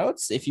had to get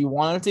notes. If you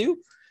wanted to,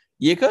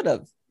 you could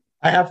have.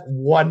 I have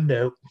one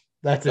note.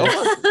 That's it.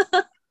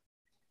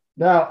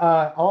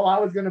 No, all I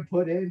was gonna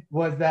put in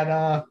was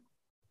that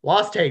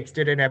Lost Tapes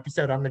did an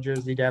episode on the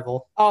Jersey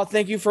Devil. Oh,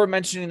 thank you for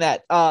mentioning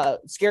that.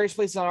 Scariest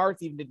Place on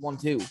Earth even did one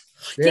too.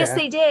 Yeah. Yes,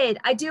 they did.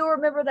 I do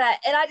remember that.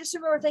 And I just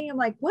remember thinking,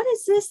 like, what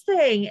is this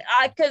thing?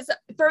 Because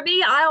for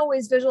me, I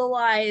always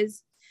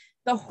visualize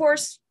the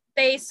horse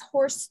face,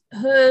 horse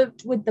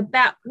hooved with the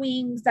bat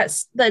wings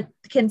that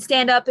can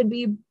stand up and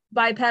be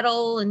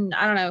bipedal. And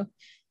I don't know.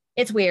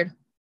 It's weird.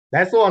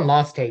 That's the one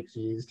Lost Tapes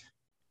used.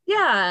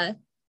 Yeah.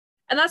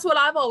 And that's what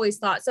I've always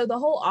thought. So the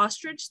whole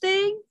ostrich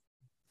thing,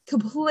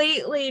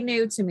 completely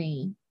new to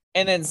me.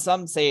 And then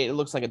some say it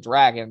looks like a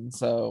dragon,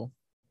 so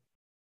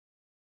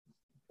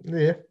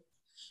yeah,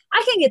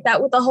 I can get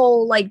that with the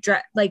whole like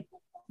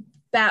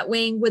bat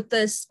wing with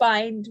the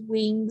spined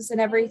wings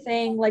and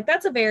everything. Like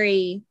that's a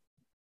very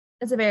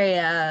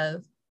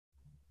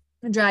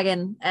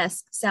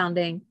dragon-esque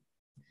sounding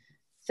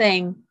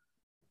thing.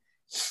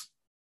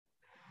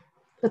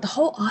 But the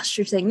whole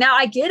ostrich thing, now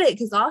I get it,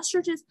 because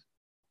ostriches,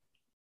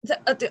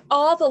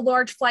 all the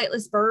large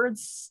flightless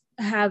birds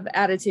have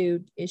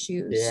attitude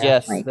issues. Yeah.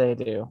 Yes, they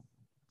do.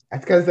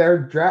 That's because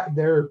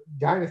they're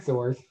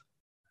dinosaurs.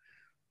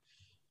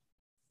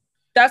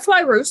 That's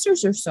why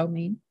roosters are so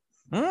mean.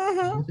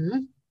 Mm-hmm.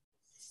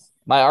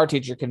 My art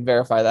teacher can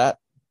verify that.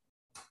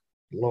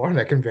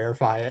 Lorna can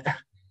verify it.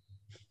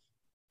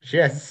 She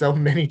has so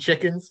many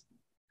chickens.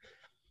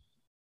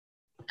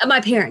 And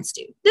my parents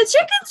do. The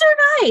chickens are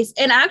nice.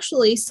 And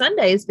actually,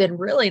 Sunday has been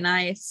really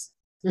nice.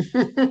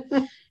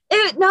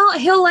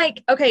 He'll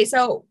like, okay,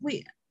 so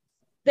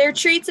their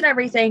treats and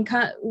everything,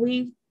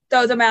 we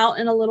throw them out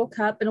in a little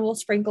cup and we'll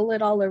sprinkle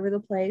it all over the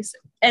place.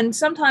 And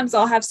sometimes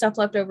I'll have stuff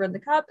left over in the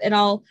cup and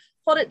I'll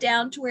hold it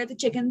down to where the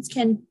chickens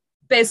can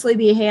basically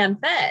be hand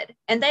fed.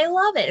 And they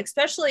love it,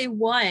 especially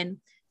one.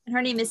 And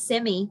her name is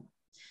Simi.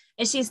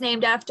 And she's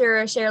named after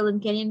a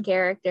Sherilyn Kenyon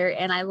character.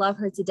 And I love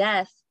her to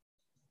death.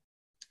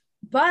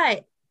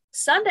 But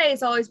Sunday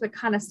has always been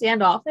kind of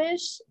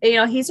standoffish. You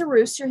know, he's a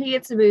rooster. He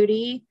gets a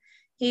booty.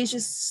 He's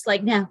just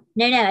like, no,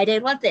 I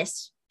don't want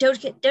this. Don't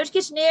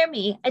get near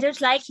me. I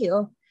don't like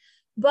you.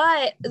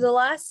 But the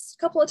last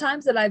couple of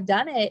times that I've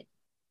done it,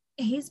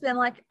 he's been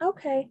like,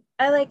 okay,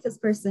 I like this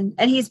person.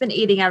 And he's been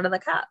eating out of the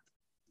cup.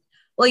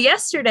 Well,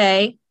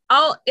 yesterday,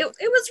 it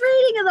was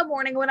raining in the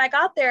morning when I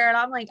got there. And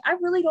I'm like, I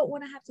really don't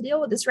want to have to deal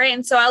with this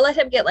rain. So I let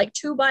him get like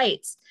 2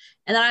 bites.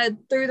 And then I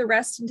threw the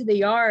rest into the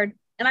yard.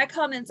 And I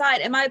come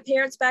inside and my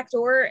parents' back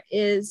door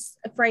is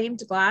a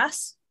framed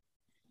glass.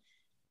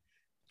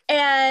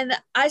 And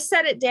I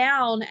set it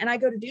down and I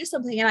go to do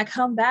something and I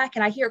come back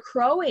and I hear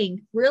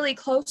crowing really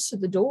close to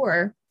the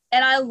door.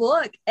 And I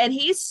look and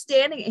he's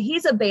standing,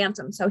 he's a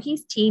bantam. So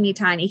he's teeny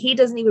tiny. He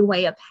doesn't even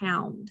weigh a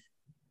pound.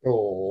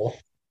 Oh.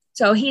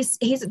 So he's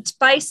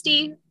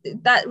feisty.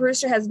 That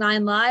rooster has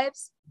 9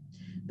 lives.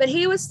 But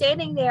he was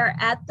standing there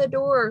at the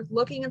door,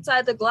 looking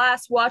inside the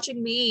glass,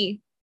 watching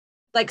me,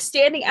 like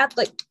standing at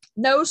like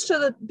nose to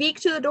the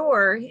beak to the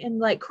door and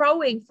like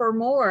crowing for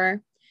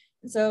more.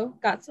 And so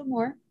got some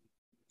more.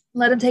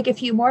 Let him take a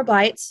few more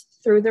bites,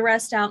 threw the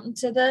rest out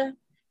into the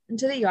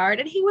yard,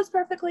 and he was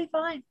perfectly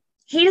fine.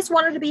 He just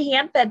wanted to be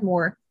hand fed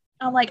more.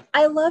 I'm like,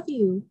 I love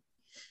you.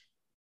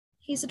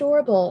 He's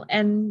adorable,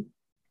 and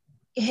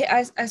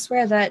I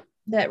swear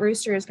that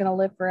rooster is going to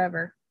live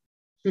forever.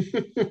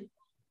 But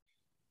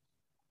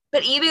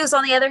emus,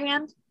 on the other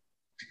hand,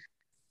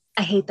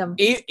 I hate them.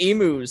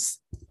 Emus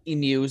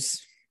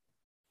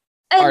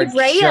and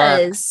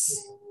rayas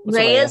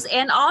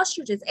and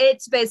ostriches.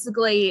 It's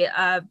basically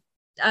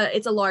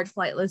it's a large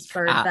flightless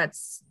bird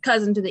that's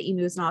cousin to the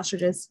emus and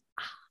ostriches.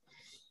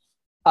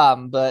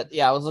 But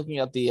yeah, I was looking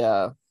at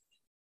the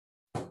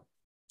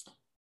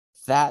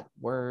that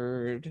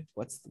word.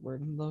 What's the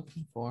word I'm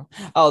looking for?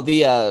 Oh,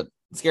 the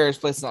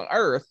scariest places on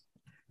Earth,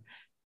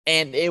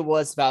 and it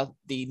was about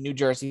the New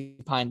Jersey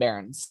Pine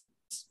Barrens.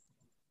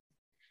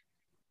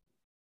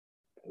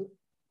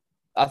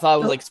 I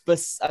thought it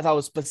was I thought it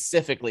was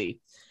specifically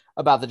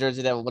about the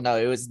Jersey Devil, but no,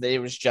 it was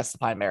just the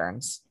Pine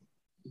Barrens.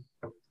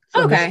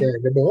 Okay.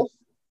 Understandable.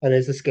 That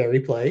is a scary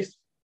place.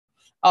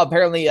 Oh,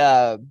 apparently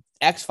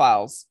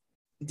X-Files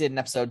did an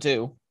episode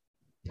too.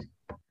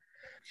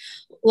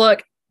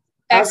 Look,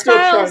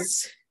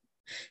 X-Files.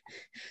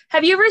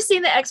 Have you ever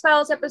seen the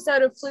X-Files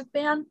episode of Fluke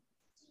Man?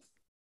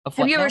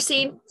 Have you ever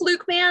seen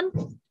Fluke Man?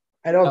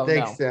 I don't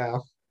think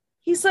so.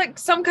 He's like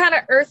some kind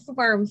of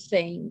earthworm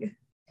thing.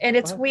 And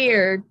it's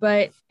weird,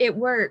 but it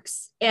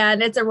works.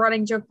 And it's a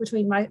running joke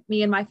between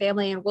me and my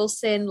family. And we'll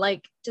send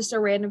like just a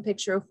random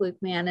picture of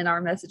Fluke Man in our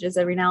messages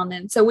every now and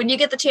then. So when you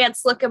get the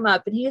chance, look him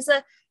up. And he's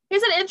an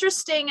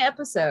interesting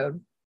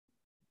episode.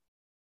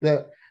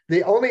 The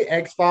only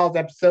X-Files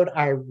episode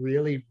I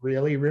really,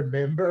 really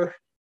remember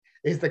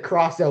is the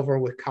crossover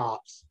with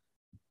Cops.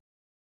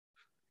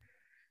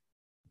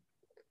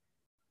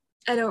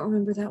 I don't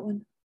remember that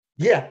one.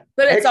 Yeah.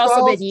 But it's X-Files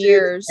also been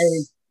years.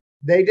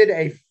 They did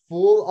a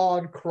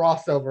full-on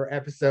crossover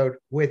episode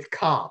with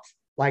Cops,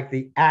 like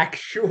the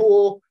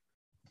actual,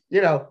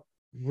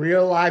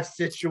 real life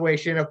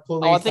situation of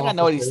police. Oh, I think I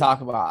know what he's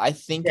talking about. I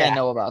think I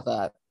know about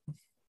that.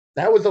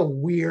 That was a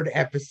weird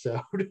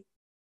episode.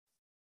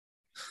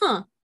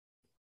 Huh.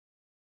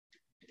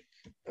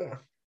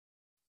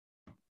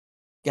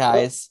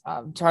 Guys,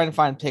 I'm trying to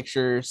find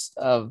pictures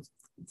of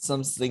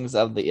some things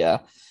of the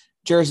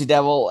Jersey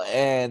Devil,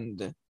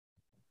 and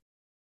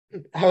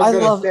I was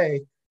going to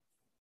say,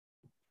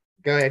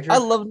 go ahead, Drew.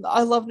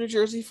 I love New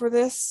Jersey for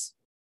this.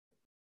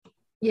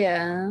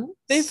 Yeah.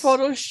 They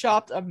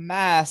photoshopped a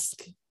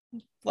mask,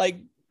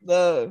 like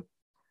the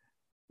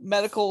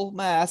medical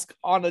mask,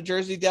 on a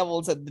Jersey Devil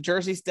and said the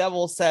Jersey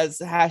Devil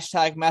says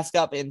hashtag mask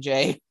up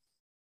NJ.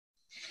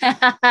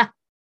 And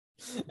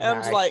I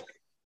was like,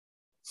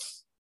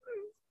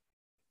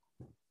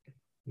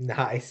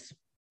 nice.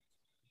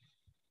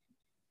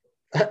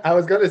 I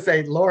was going to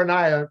say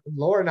Lorna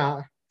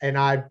and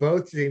I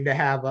both seem to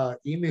have a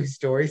emu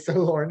story. So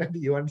Lorna, do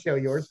you want to tell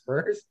yours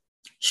first?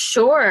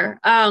 Sure.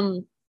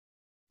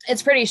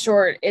 It's pretty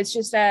short. It's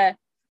just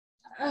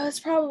it's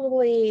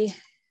probably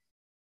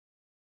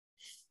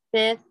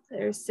 5th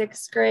or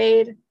 6th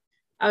grade.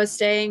 I was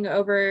staying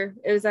over.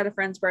 It was at a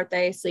friend's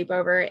birthday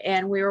sleepover,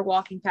 and we were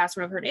walking past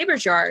one of her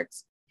neighbor's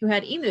yards who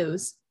had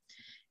emus.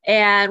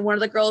 And one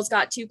of the girls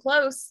got too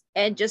close,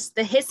 and just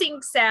the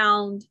hissing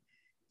sound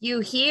you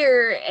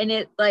hear, and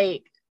it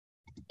like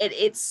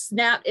it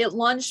snapped, it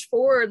lunged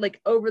forward like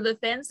over the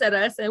fence at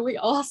us, and we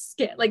all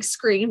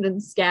screamed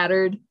and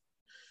scattered.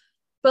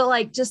 But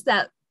like just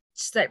that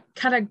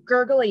kind of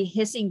gurgly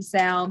hissing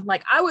sound,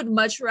 like I would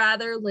much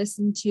rather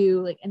listen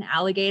to like an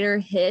alligator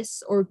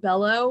hiss or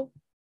bellow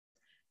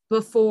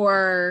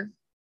before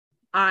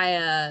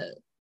I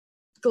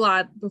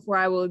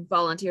would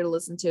volunteer to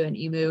listen to an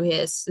emu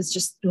hiss. It's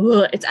just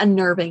it's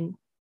unnerving.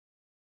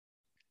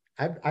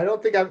 I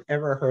don't think I've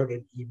ever heard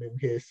an emu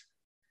hiss.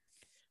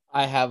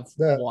 I have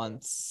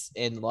once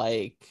in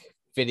like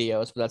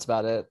videos, but that's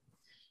about it.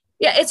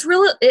 Yeah, it's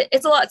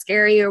a lot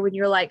scarier when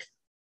you're like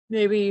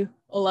maybe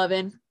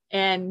 11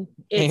 and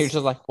you're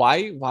just like,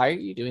 why are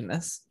you doing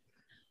this?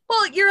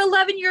 Well, you're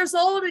 11 years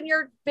old and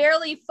you're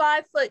barely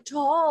 5 foot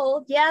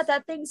tall. Yeah,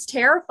 that thing's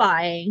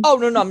terrifying. Oh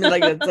no, I mean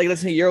like it's like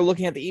let's say you're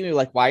looking at the emu,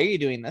 like, why are you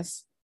doing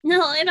this?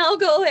 No, and I'll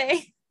go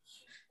away.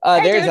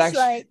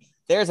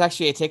 There's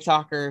actually a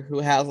TikToker who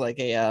has like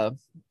a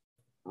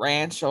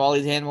ranch of all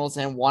these animals,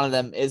 and one of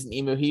them is an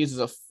emu. He uses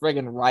a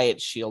friggin' riot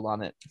shield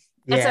on it.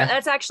 Yeah,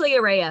 that's actually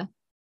Araya.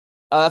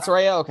 That's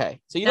Araya. Okay,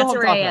 so you know what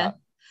I'm talking about.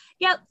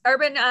 Yep,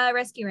 Urban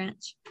Rescue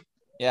Ranch.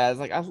 Yeah, it's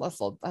like I love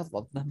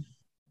them.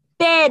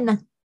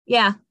 Ben,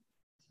 yeah.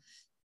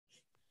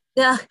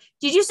 Did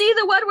you see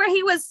the one where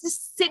he was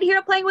just sitting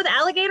here playing with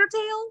alligator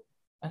tail?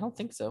 I don't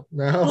think so.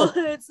 No.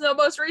 It's the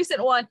most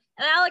recent one.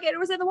 An alligator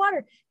was in the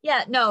water.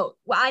 Yeah, no.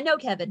 Well, I know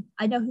Kevin.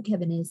 I know who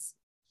Kevin is.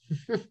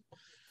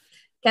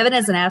 Kevin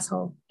is an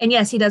asshole. And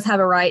yes, he does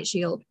have a riot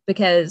shield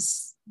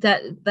because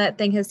that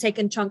thing has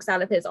taken chunks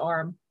out of his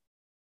arm.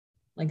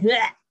 Like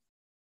that.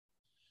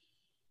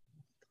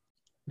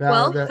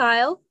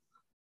 Kyle.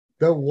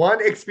 The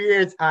one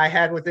experience I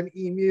had with an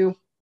emu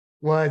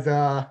was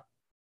I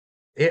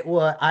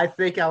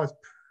think I was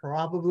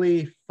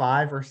probably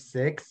 5 or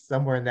 6,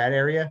 somewhere in that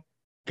area,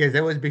 because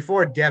it was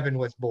before Devin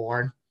was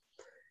born,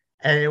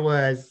 and it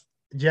was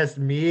just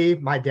me,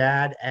 my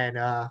dad, and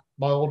my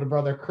older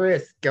brother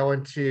Chris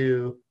going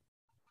to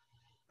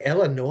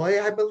Illinois,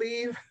 I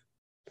believe.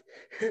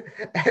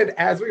 And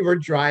as we were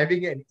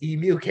driving, an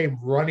emu came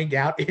running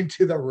out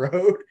into the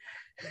road,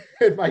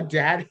 and my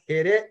dad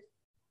hit it.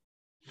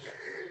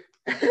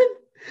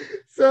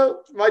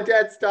 So my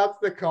dad stops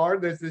the car.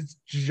 There's this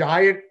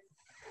giant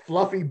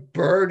fluffy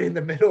bird in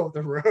the middle of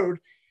the road,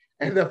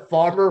 and the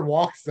farmer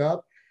walks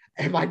up,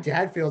 and my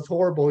dad feels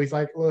horrible. He's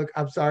like, look,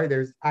 I'm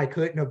sorry, I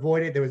couldn't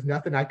avoid it. There was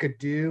nothing I could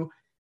do.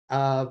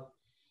 Do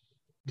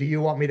you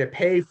want me to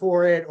pay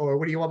for it, or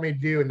what do you want me to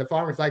do? And the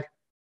farmer's like,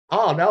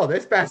 oh no,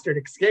 this bastard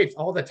escapes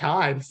all the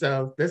time,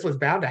 so this was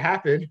bound to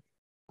happen.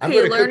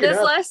 He learned his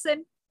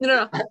lesson.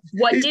 No.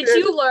 What did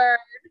you learn?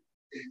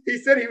 He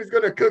said he was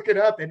going to cook it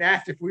up and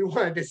asked if we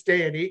wanted to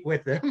stay and eat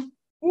with him.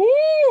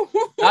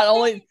 Not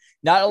only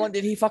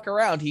did he fuck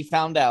around, he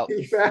found out.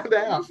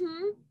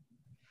 Mm-hmm.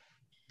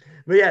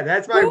 But yeah,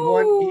 that's my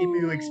one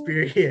emu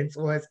experience,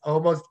 was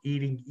almost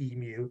eating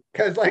emu,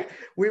 because like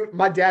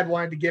my dad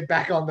wanted to get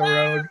back on the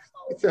road,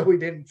 so we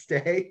didn't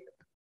stay.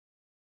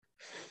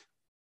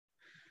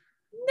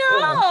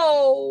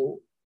 No.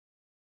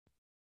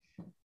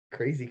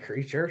 Crazy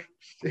creature.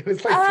 It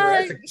was like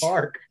Jurassic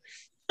Park.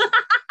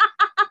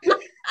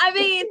 I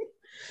mean,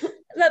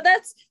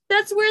 that's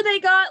where they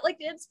got like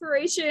the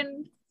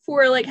inspiration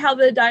for like how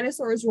the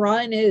dinosaurs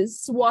run,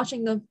 is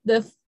watching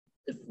the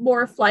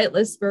more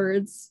flightless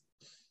birds.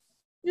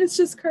 It's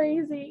just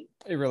crazy.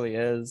 It really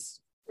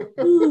is. But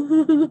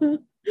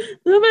that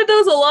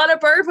was a lot of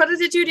birds. What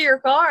did it do to your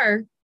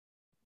car?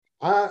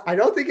 I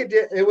don't think it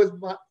did. It was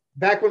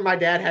back when my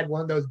dad had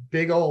one of those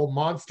big old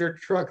monster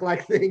truck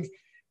like things.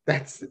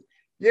 That's,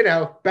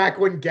 back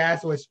when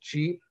gas was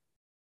cheap.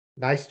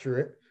 Nice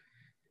trip.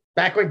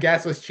 Back when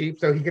gas was cheap,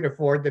 so he could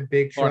afford the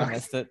big truck. I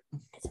missed it.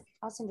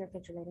 I'll send you a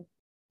picture later.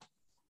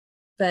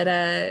 But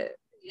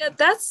yeah,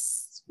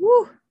 that's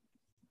woo.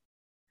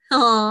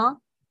 Aw,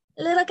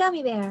 little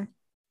gummy bear.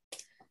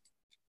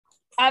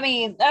 I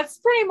mean, that's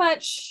pretty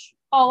much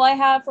all I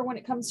have for when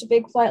it comes to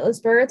big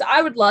flightless birds.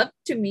 I would love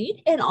to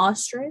meet an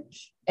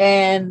ostrich,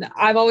 and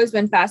I've always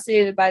been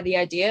fascinated by the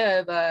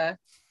idea of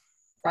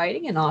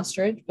riding an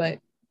ostrich, but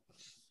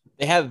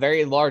they have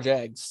very large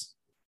eggs.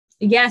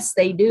 Yes,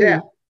 they do.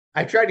 Yeah.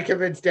 I tried to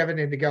convince Devin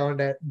into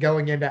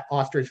going into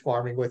ostrich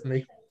farming with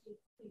me.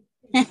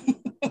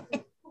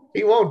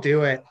 He won't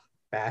do it,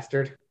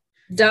 bastard.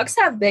 Ducks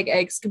have big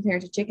eggs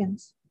compared to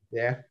chickens.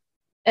 Yeah.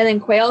 And then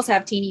quails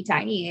have teeny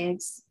tiny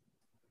eggs.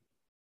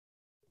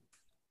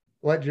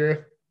 What,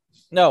 Drew?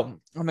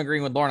 No, I'm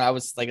agreeing with Lauren. I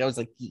was like,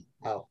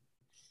 oh.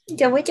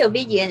 They're way too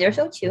big and they're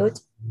so cute.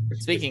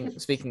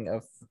 Speaking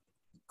of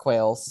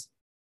quails,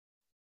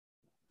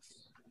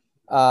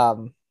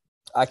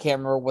 I can't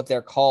remember what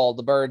they're called.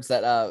 The birds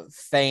that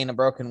feign a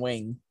broken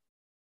wing.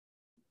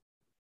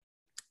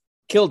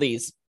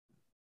 Kildees.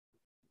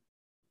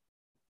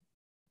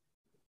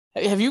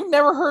 Have you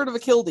never heard of a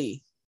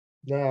kildee?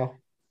 No.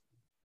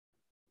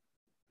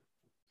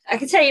 I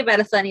can tell you about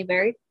a funny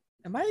bird.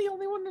 Am I the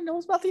only one that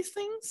knows about these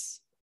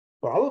things?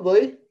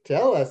 Probably.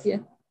 Tell us. Yeah.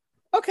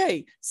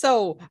 Okay,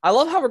 so I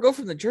love how we're going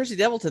from the Jersey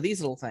Devil to these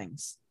little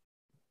things.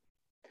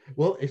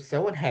 Well, if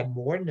someone had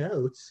more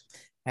notes.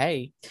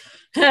 Hey.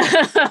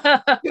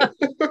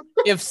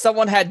 If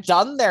someone had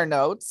done their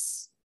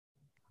notes.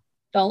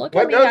 Don't look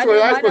What at me. notes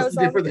were I my supposed notes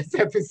to do for this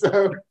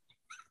episode?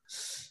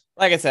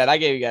 Like I said, I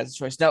gave you guys a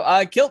choice. No,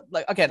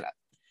 okay.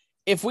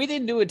 If we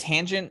didn't do a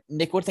tangent,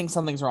 Nick would think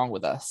something's wrong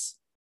with us.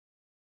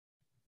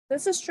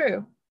 This is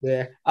true.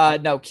 Yeah.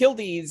 No, kill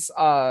these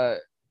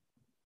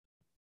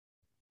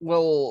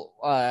will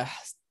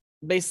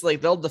basically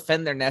they'll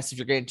defend their nest if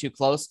you're getting too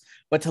close,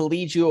 but to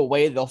lead you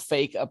away, they'll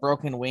fake a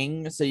broken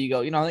wing. So you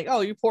go, like,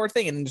 oh, you poor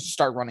thing, and then just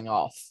start running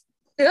off.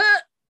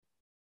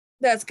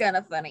 That's kind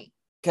of funny.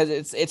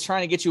 Because it's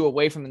trying to get you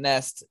away from the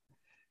nest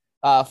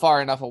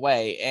far enough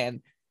away.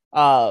 And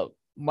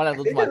when I lived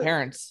with my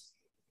parents.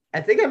 I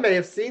think I may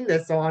have seen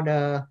this on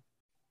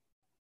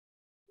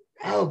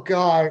oh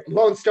god,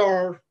 Lone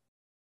Star.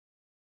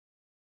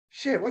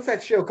 Shit, what's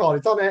that show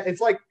called?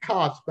 It's like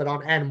Cops, but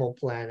on Animal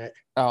Planet.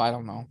 Oh, I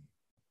don't know.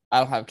 I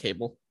don't have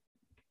cable.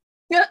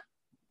 Yeah.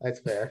 That's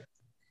fair.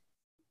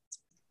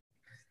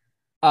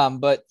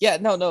 But yeah,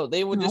 no,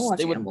 they would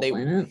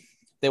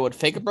they would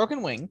fake a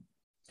broken wing,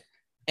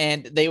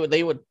 and they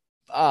would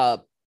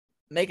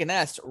make a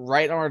nest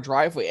right on our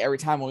driveway every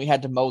time when we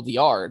had to mow the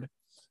yard.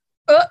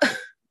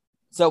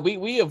 So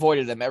we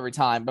avoided them every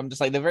time. But I'm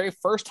just like, the very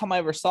first time I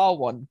ever saw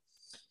one,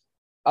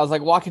 I was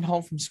like walking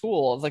home from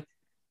school. I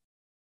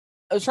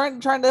was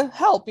trying to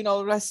help.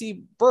 I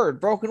see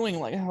bird, broken wing.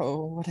 I'm like,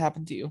 oh, what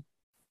happened to you?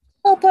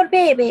 Oh, poor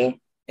baby.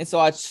 And so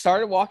I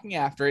started walking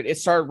after it. It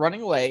started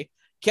running away.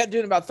 Kept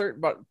doing about 3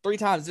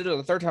 times. Did it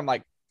the third time.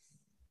 Like,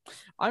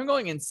 I'm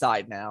going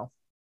inside now.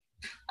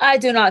 I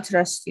do not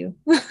trust you.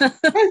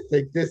 I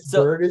think this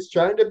bird is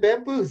trying to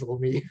bamboozle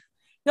me.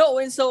 No,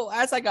 and so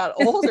as I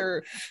got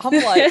older, I'm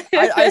like,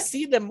 I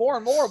see them more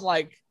and more. I'm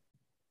like,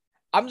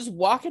 I'm just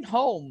walking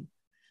home,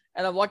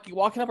 and I'm like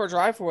walking up our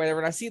drive or whatever,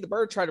 and I see the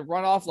bird try to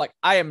run off. Like,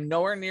 I am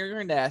nowhere near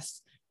your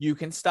nest. You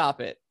can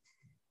stop it.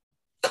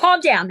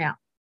 Calm down now.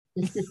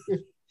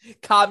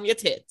 Calm your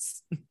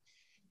tits.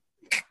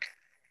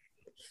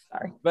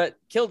 Sorry, but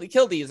kill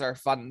these are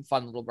fun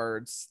little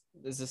birds.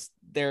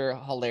 They're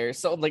hilarious.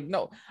 So like,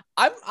 no,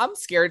 I'm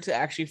scared to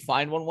actually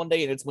find one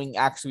day and its wing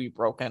actually be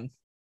broken.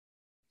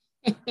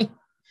 I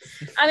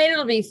mean,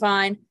 it'll be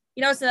fine.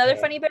 It's another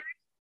funny bird.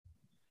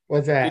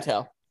 What's that? You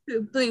tell.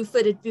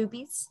 Blue-footed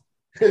boobies.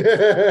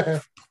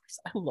 I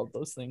love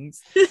those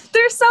things.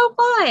 They're so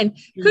fun.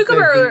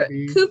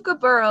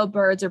 Kookaburra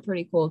birds are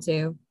pretty cool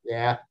too.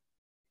 Yeah.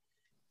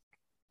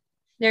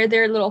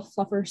 They're little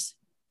fluffers.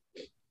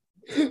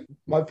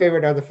 My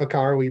favorite are the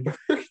Fakarowi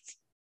birds.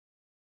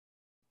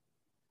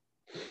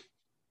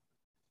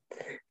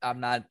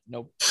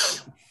 Nope.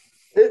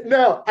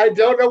 No, I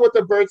don't know what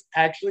the bird's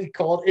actually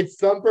called. It's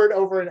some bird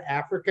over in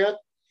Africa,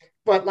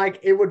 but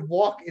like it would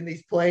walk in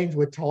these plains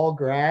with tall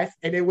grass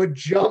and it would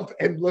jump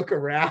and look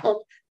around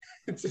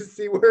to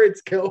see where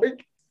it's going.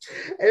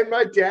 And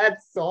my dad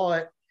saw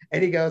it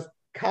and he goes,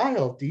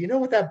 Kyle, do you know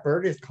what that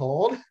bird is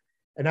called?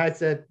 And I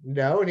said,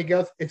 no. And he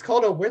goes, it's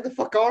called a where the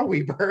fuck are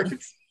we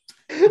birds?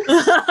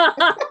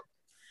 I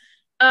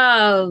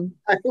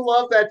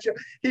love that joke.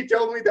 He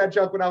told me that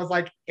joke when I was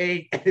like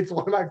 8, and it's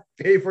one of my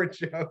favorite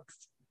jokes.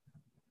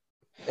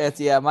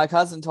 My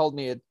cousin told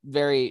me a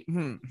very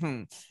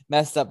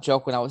messed up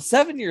joke when I was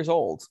 7 years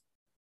old.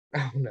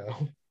 Oh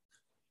no.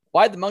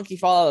 Why'd the monkey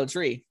fall out of the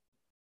tree?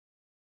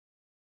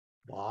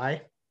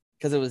 Why?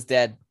 Because it was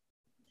dead.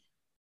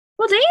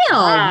 Well, damn.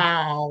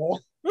 Wow.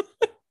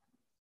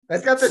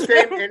 That's got the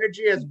same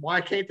energy as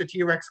why can't the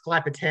T-Rex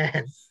clap its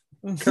hands?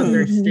 Because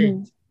they're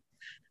extinct.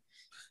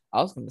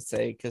 I was going to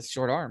say because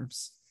short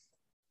arms.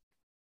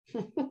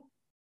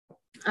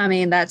 I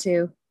mean, that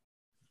too.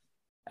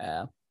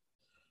 Yeah.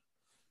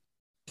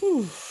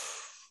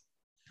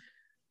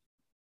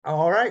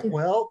 All right.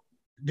 Well,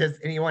 does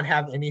anyone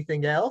have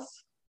anything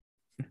else?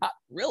 Not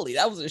really.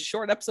 That was a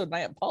short episode, and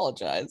I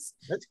apologize.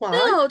 That's fine.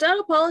 No, don't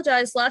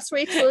apologize. Last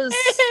week was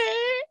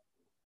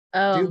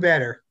do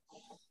better.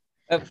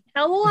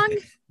 How long?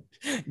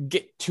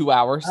 Get 2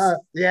 hours.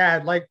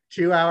 Yeah, like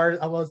 2 hours,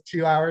 almost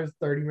 2 hours,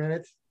 30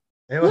 minutes.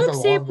 It was a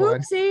long one.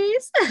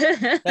 Poopsies.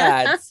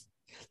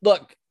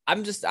 Look,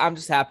 I'm just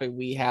happy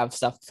we have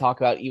stuff to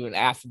talk about even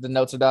after the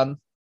notes are done.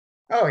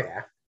 Oh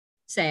yeah.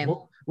 Same.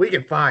 We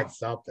can find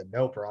something,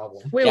 no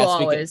problem. We will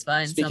always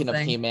find something. Speaking of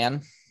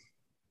He-Man.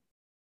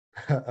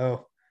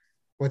 Oh,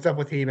 what's up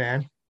with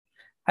He-Man?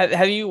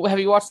 Have you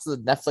watched the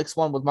Netflix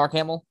one with Mark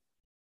Hamill?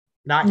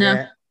 Not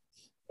yet.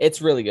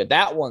 It's really good.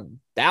 That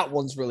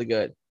one's really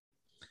good.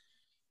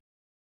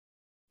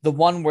 The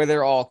one where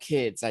they're all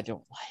kids, I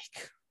don't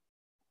like.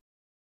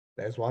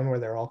 There's one where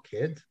they're all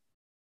kids?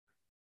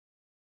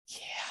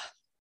 Yeah.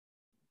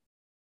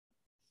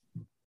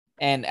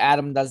 And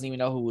Adam doesn't even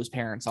know who his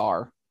parents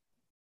are.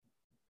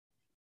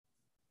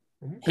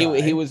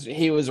 Okay.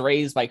 He was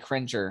raised by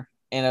Cringer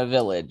in a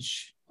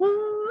village.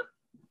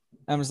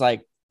 I was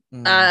like,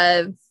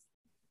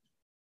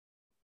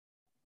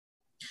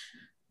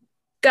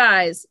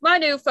 guys, my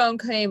new phone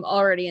came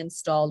already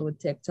installed with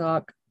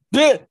TikTok.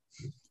 It's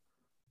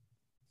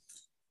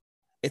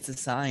a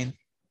sign.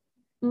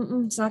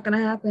 It's not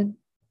gonna happen.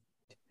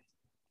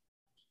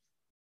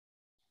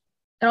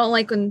 I don't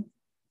like when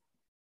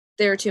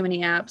there are too many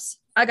apps.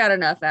 I got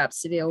enough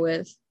apps to deal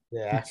with.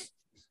 Yeah.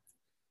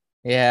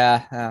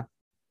 Yeah.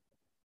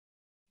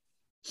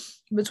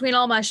 Between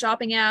all my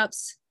shopping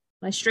apps,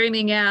 my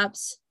streaming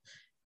apps,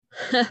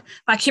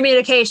 my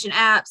communication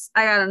apps,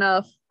 I got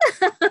enough.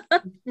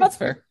 That's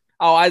fair.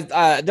 Oh,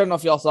 I don't know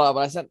if y'all saw it,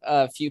 but I sent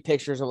a few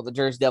pictures of what the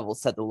Jersey Devil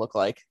said to look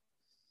like.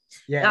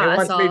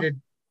 Yeah,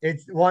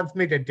 it wants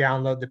me to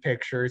download the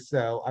pictures,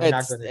 so I'm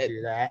not going to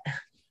do that.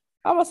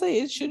 I'm gonna say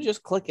it should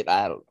just click it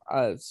out.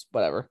 It's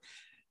whatever.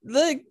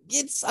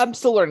 I'm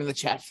still learning the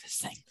chat for this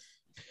thing.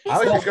 I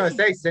was just going to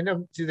say, send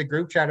them to the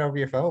group chat over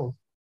your phone.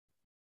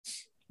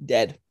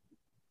 Dead.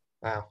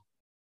 Wow.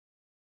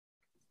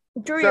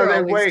 Drew, you're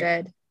always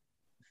dead.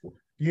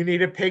 You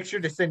need a picture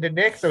to send to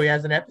Nick so he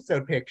has an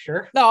episode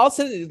picture. No, I'll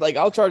send it.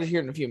 I'll charge it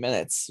here in a few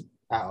minutes.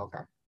 Oh, okay.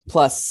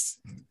 Plus,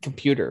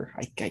 computer,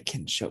 I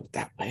can show it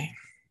that way.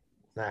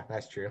 Nah,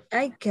 that's true.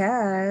 I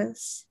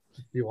guess.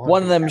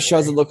 One of them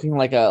shows it looking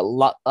like a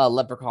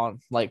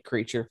leprechaun-like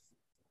creature.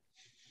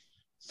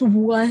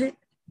 What?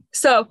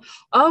 So,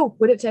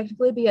 would it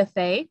technically be a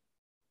fae?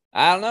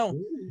 I don't know.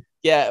 Ooh.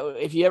 Yeah,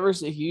 if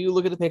you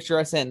look at the picture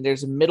I sent,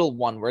 there's a middle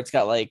one where it's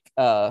got like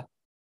goat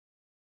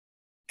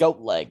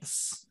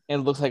legs.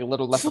 And it looks like a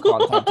little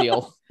leprechaun type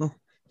deal.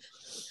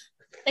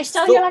 They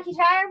still your Lucky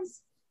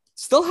Charms?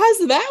 Still has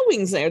the bat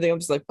wings and everything. I'm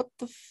just like, what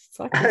the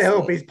fuck? I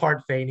hope he's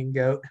part fainting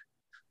goat.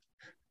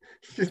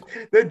 Just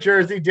the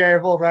Jersey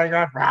Devil running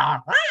around.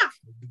 Rah, rah,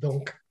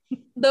 dunk.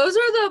 Those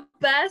are the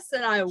best,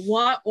 and I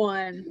want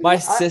one. My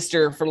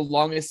sister, for the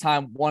longest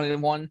time,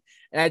 wanted one.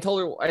 And I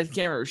told her, I can't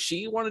remember if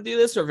she wanted to do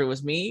this or if it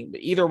was me.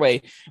 But either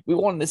way, we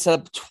wanted to set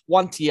up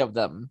 20 of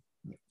them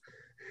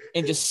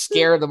and just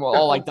scare them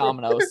all like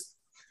dominoes.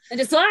 And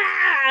just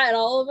at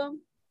all of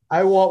them.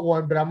 I want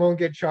one, but I'm going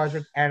to get charged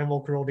with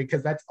animal cruelty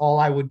because that's all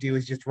I would do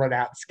is just run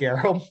out and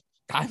scare them.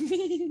 I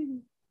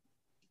mean,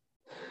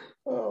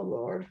 oh,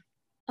 Lord.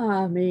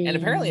 And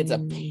apparently it's a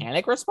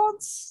panic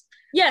response.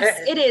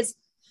 Yes, it is.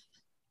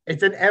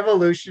 It's an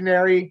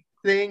evolutionary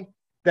thing.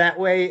 That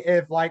way,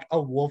 if like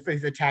a wolf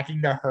is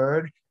attacking the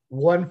herd,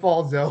 one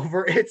falls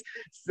over. It's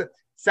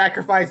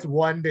sacrifice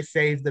one to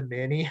save the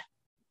many.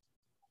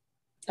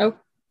 Oh,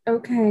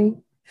 okay.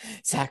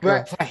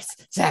 Sacrifice.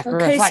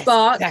 Okay,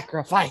 Spock.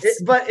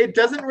 Sacrifice. But it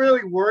doesn't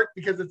really work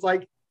because it's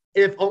like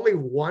if only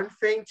one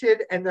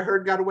fainted and the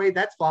herd got away,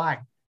 that's fine.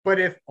 But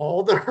if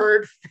all the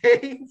herd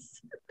faints,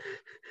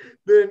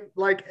 then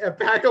like a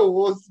pack of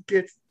wolves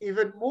gets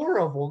even more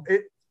of them.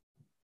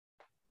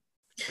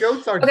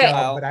 Goats are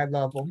dumb, but I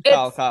love them.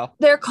 Kyle.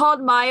 They're called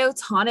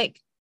myotonic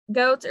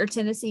goats or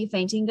Tennessee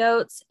fainting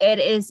goats.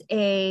 It's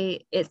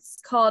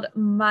called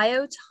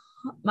myotonia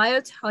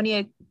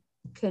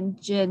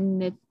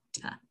congenita.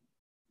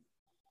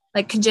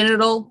 Like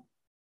congenital.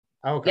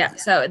 Okay. Yeah,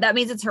 so that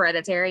means it's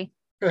hereditary.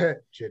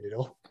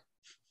 Congenital.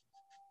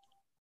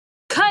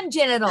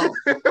 Congenital,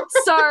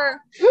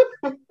 sir.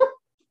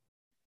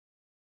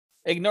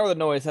 Ignore the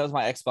noise. That was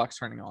my Xbox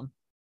turning on.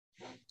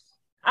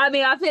 I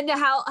mean, I've been to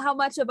how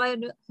much have I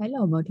know?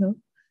 Hello, Moto.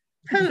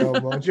 Hello,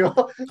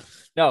 Mojo.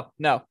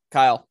 No,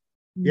 Kyle.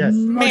 Yes.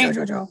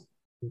 Mojo.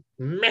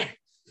 Meh.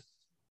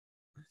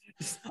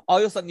 All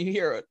of a sudden you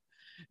hear it.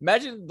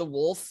 Imagine the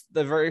wolf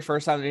the very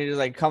first time he just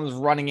like comes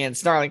running in,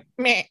 snarling,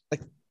 meh.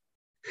 Like,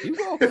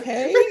 you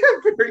okay?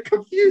 Very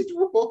confused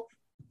wolf.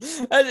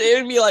 And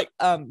it would be like,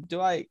 do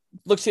I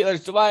look to the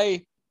others? Do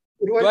I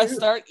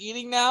start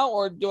eating now,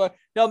 or do I?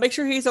 No, make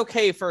sure he's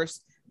okay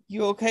first.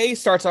 You okay?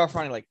 Starts off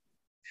running like,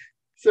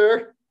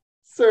 sir.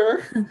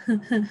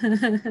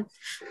 And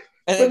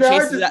then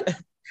chases that.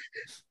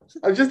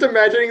 I'm just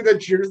imagining the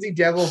Jersey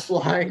Devil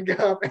flying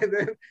up, and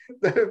then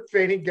the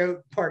fainting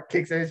goat part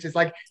kicks in. It's just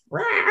like,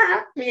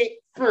 rah, me,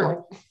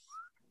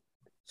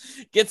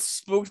 gets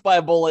spooked by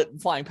a bullet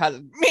and flying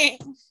past me.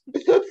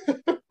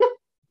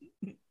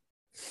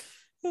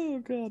 Oh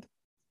god!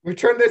 We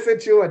turned this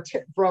into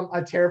from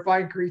a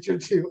terrifying creature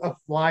to a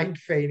flying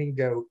fainting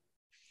goat.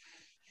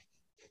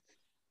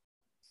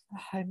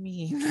 I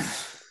mean,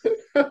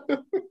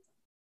 and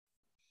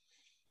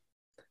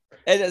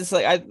it's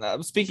like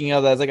I'm speaking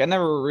of that. It's like I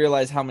never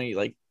realized how many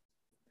like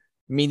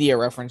media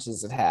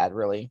references it had.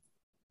 Really,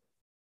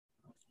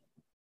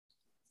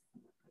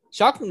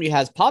 shockingly,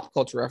 has pop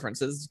culture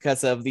references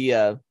because of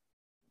the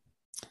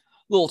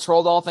little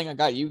troll doll thing I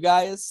got you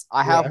guys.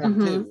 I have one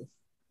too.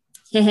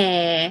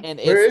 And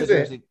it's Where is the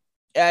Jersey.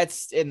 Yeah,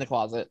 it's in the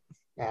closet.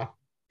 Oh,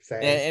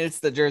 and it's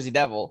the Jersey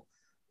Devil.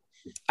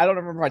 I don't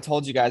remember if I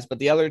told you guys, but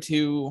the other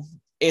two,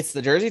 it's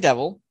the Jersey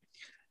Devil,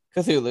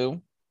 Cthulhu,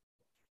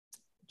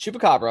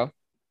 Chupacabra,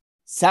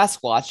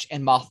 Sasquatch,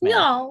 and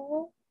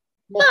Mothman.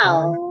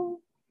 No.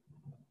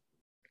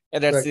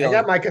 And that's I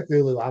got my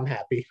Cthulhu. I'm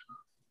happy.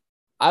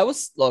 I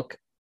was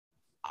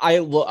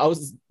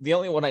the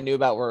only one I knew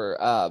about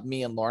were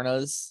me and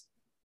Lorna's,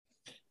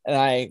 and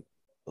I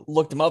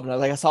looked them up and I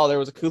was like, I saw there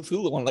was a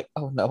Cthulhu one. I'm like,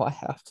 oh no, I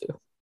have to.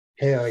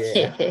 Hell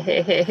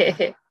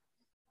yeah.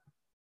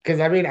 Because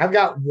I mean, I've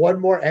got one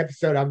more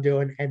episode I'm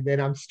doing, and then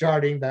I'm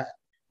starting the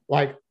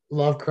like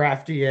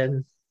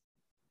Lovecraftian,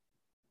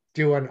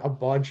 doing a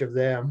bunch of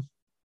them.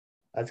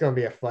 That's gonna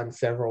be a fun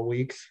several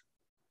weeks.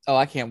 Oh,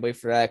 I can't wait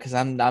for that because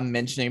I'm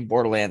mentioning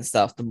Borderlands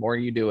stuff. The more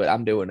you do it,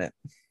 I'm doing it.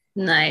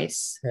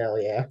 Nice.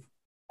 Hell yeah.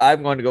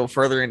 I'm going to go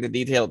further into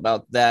detail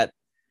about that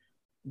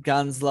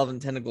guns, love,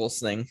 and tentacles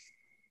thing.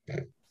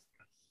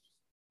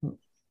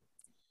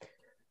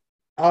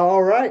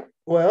 All right.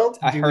 Well,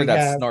 I do heard we that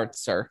have snort,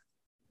 sir.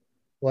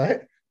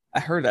 what? I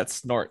heard that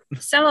snort.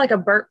 Sounded like a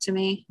burp to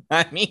me.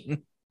 I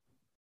mean,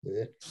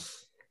 Do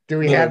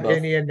we Little have buff.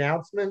 any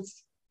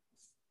announcements?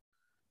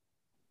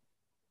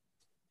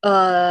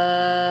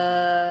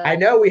 Uh, I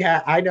know we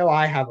have. I know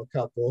I have a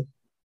couple.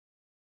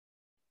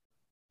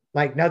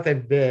 Like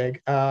nothing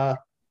big. For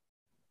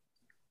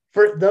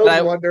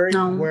those wondering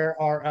No. where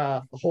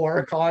our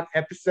HorrorCon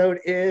episode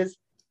is,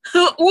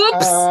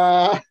 whoops.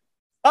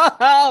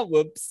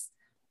 whoops.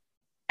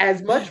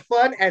 As much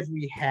fun as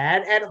we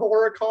had at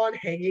HorrorCon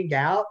hanging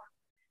out,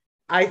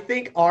 I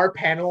think our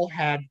panel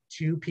had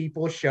 2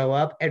 people show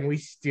up, and we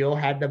still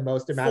had the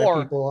most amount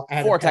of people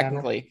at Four a panel.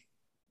 technically.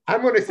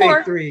 I'm going to say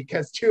 4. 3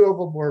 because 2 of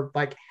them were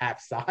like half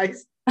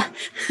size.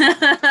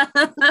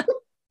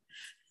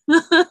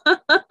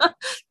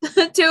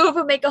 2 of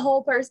them make a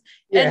whole person.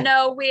 Yeah. And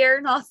no, we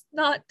are not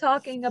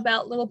talking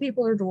about little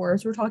people or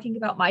dwarves. We're talking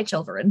about my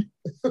children.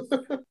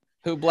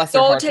 Who bless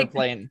their Go hearts take-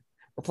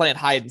 we're playing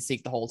hide and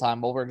seek the whole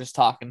time while we're just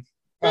talking.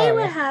 They Oh, were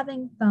yeah.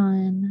 having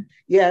fun.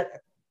 Yeah,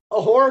 a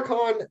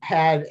HorrorCon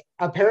had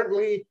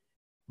apparently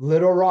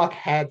Little Rock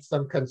had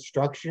some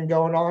construction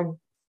going on.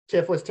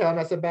 Tiff was telling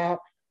us about.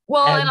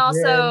 Well, and And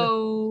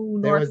also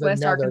there was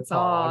Northwest another Arkansas,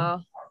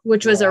 con.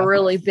 which was Yeah. a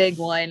really big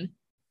one.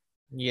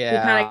 Yeah. We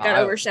kind of got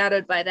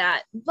overshadowed by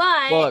that.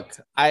 But Look,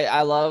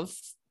 I love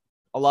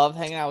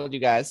hanging out with you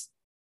guys.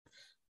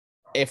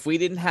 If we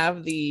didn't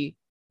have the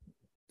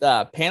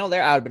panel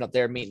there, I would have been up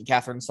there meeting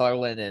Catherine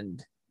Sutherland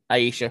and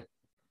Aisha.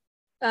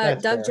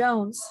 That's Doug fair.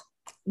 Jones.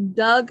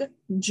 Doug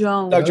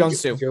Jones. Doug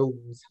Jones too.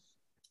 Jones.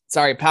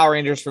 Sorry, Power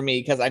Rangers for me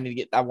because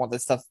I want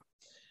this stuff.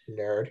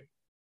 Nerd.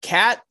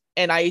 Kat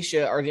and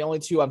Aisha are the only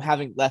 2 I'm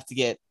having left to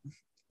get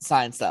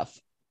signed stuff.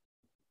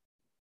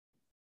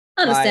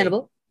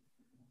 Understandable.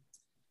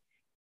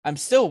 I'm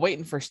still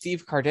waiting for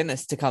Steve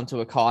Cardenas to come to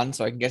a con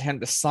so I can get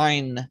him to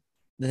sign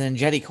the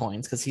Ninjetti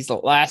coins because he's the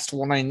last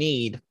one I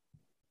need.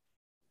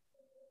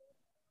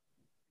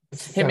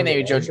 Him and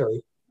Amy Joe.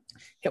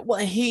 Well,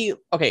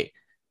 okay.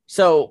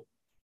 So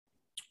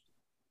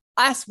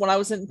when I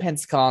was in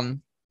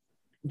Pensacon,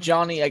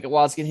 Johnny, while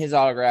I was getting his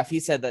autograph, he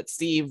said that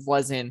Steve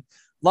was in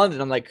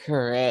London. I'm like,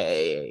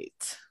 great.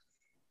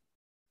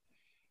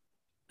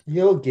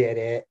 You'll get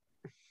it.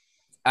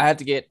 I had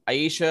to get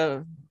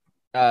Aisha,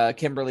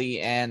 Kimberly,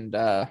 and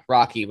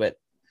Rocky, but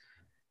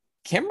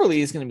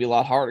Kimberly is going to be a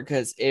lot harder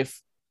because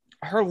if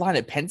her line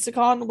at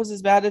Pensacon was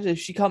as bad as if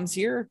she comes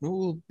here,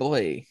 oh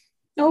boy.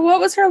 Oh, what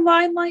was her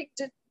line like?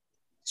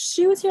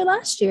 She was here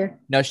last year.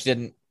 No, she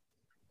didn't.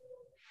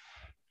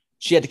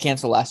 She had to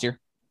cancel last year.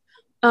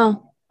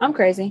 Oh, I'm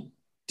crazy.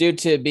 Due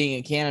to being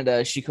in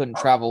Canada, she couldn't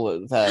travel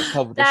with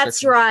COVID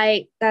That's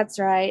restrictions. That's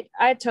right.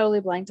 I totally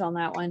blanked on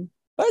that one.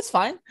 But it's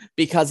fine.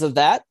 Because of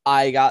that,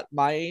 I got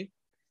my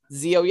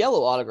Zio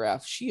Yellow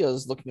autograph. She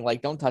is looking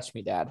like, don't touch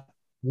me, Dad.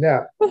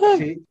 No.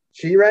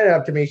 She ran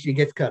up to me. She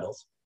gets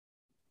cuddles.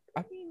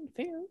 I mean,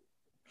 fair.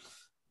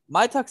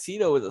 My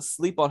tuxedo is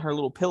asleep on her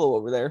little pillow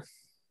over there.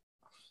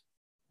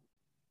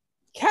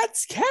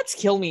 Cats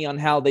kill me on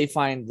how they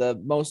find the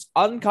most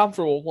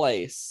uncomfortable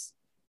place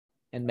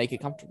and make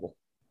it comfortable.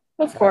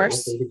 Of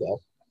course. There we go.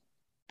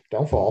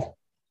 Don't fall.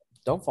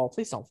 Don't fall.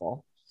 Please don't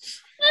fall.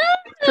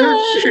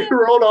 She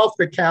rolled off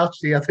the couch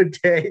the other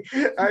day.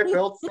 I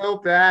felt so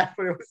bad,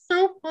 but it was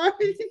so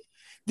funny.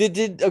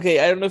 Okay,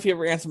 I don't know if you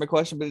ever answered my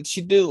question, but did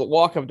she do the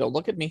walk up? Don't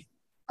look at me.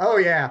 Oh,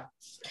 yeah.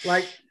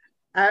 Like,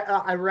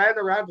 I ran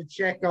around to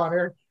check on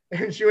her,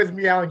 and she was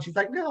meowing. She's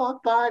like, no, I'm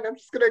fine. I'm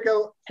just going to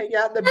go hang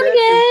out in the bedroom.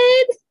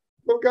 Good.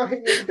 We'll go hang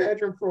in the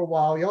bedroom for a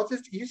while. You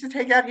just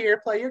hang out here,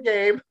 play your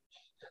game.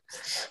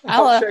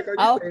 I'll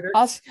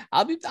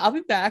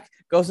be back.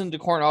 Goes into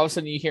the corner. All of a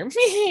sudden, you hear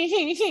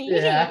me.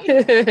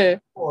 Yeah.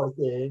 Poor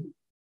thing.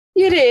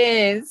 You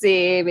didn't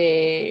see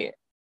me.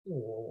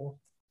 Aw.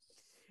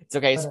 It's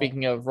okay.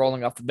 Speaking of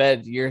rolling off the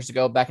bed, years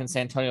ago back in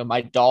San Antonio,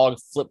 my dog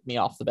flipped me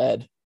off the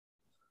bed.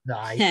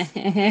 Nice.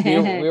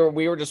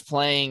 We were just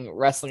playing,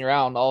 wrestling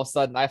around. All of a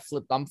sudden,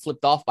 I'm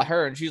flipped off by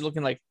her, and she's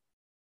looking like,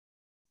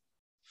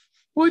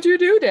 "What'd you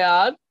do,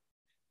 Dad?"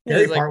 The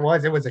scary part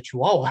was it was a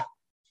Chihuahua.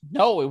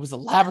 No, it was a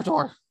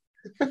Labrador.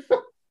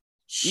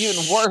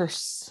 Even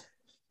worse.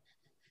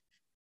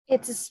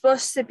 It's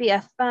supposed to be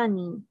a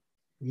funny.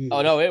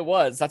 Oh no, it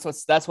was. That's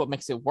what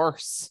makes it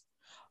worse.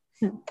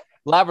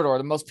 Labrador,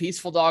 the most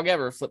peaceful dog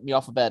ever, flipped me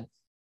off a bed.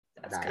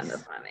 That's Nice. kind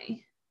of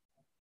funny.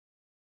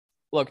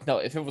 Look, no,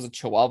 if it was a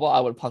Chihuahua,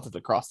 I would punt it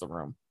across the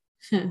room.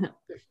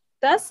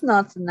 That's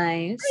not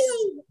nice.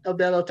 El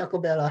Bello Taco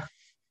Bella.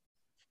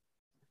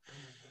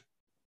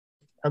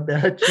 El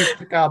Bello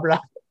Chupacabra.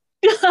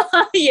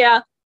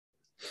 Yeah.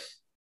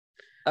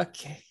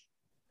 Okay.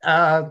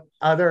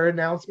 Other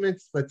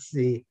announcements. Let's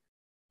see.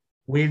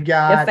 We've Your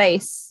got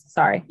face.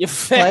 Sorry. You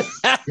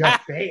your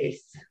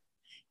face.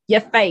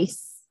 Your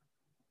face.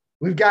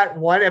 We've got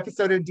one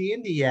episode of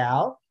D&D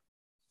out.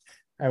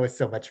 That was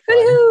so much fun.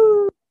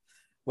 Woo-hoo.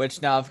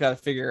 Which now I've got to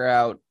figure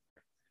out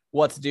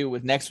what to do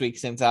with next week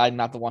since I'm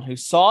not the one who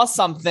saw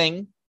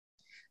something.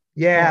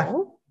 Yeah,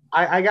 Oh.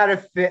 I gotta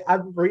fit.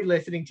 I'm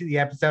re-listening to the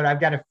episode. I've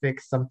got to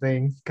fix some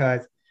things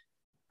because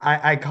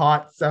I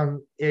caught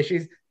some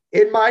issues.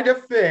 In my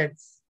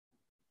defense,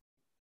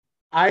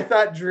 I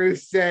thought Drew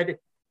said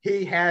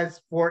he has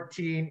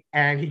 14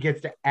 and he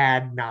gets to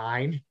add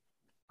 9.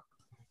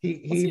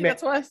 We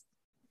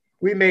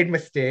made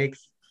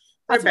mistakes.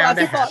 They're bound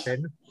to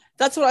happen.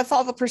 That's what I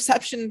thought the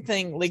perception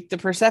thing, like the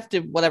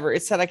perceptive whatever,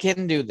 it said I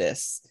can do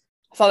this.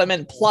 I thought it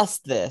meant plus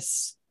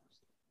this.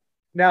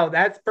 No,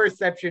 that's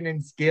perception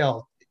and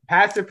skill.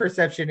 Passive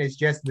perception is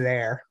just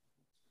there.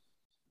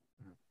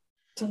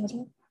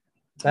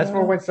 That's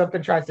for when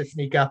something tries to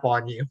sneak up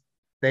on you.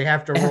 They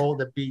have to roll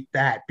to beat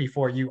that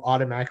before you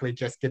automatically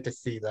just get to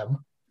see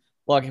them.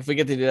 Look, if we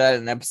get to do that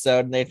in an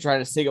episode and they try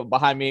to sneak up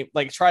behind me,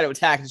 like try to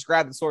attack, just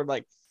grab the sword,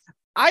 like,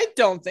 I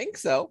don't think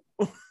so.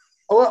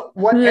 Well,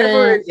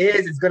 whatever it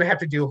is, it's going to have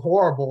to do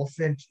horrible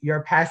since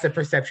your passive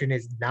perception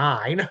is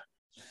 9.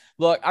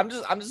 Look, I'm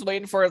just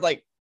waiting for it,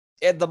 like,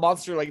 the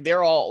monster, like,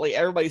 they're all, like,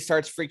 everybody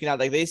starts freaking out.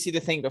 Like, they see the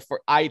thing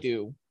before I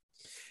do.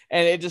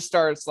 And it just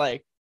starts,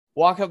 like,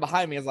 walking up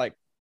behind me. It's like,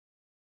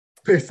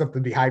 there's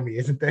something behind me,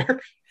 isn't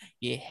there?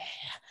 Yeah.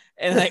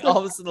 And, like, all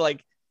of a sudden,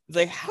 like, it's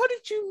like, how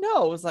did you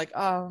know? It's like,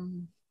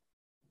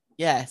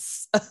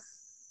 yes.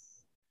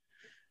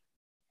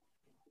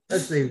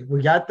 Let's see.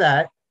 We got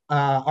that.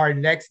 Our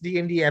next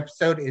D&D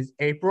episode is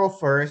April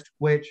 1st,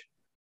 which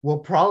will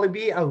probably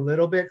be a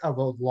little bit of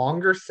a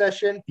longer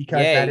session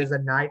because that is a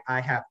night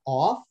I have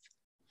off.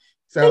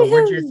 So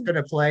we're just going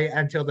to play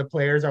until the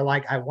players are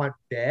like, I want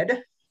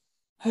bed.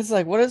 It's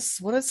like, what is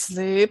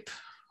sleep?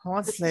 I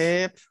want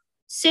sleep.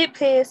 Sleep,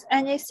 please.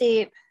 I need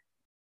sleep.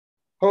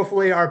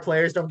 Hopefully our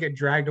players don't get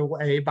dragged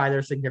away by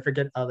their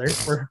significant others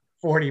for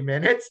 40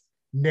 minutes.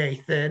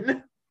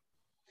 Nathan.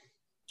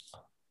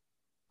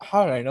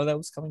 How did I know that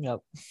was coming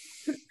up?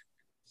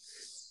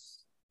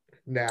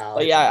 No.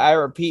 But yeah, I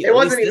repeat. It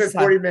wasn't even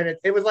 40 minutes.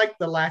 It was like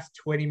the last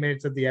 20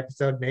 minutes of the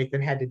episode.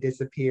 Nathan had to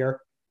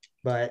disappear,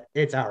 but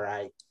it's all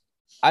right.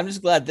 I'm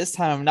just glad this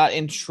time I'm not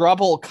in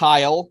trouble,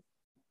 Kyle.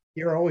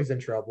 You're always in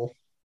trouble.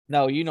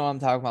 No, you know what I'm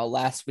talking about.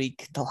 Last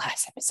week, the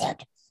last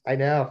episode. I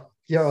know.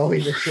 You're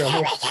always in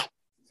trouble.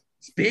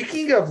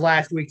 Speaking of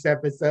last week's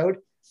episode,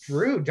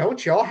 Drew,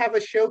 don't y'all have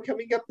a show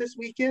coming up this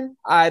weekend?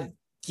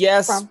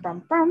 Yes.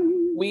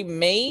 We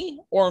may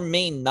or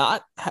may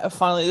not have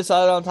finally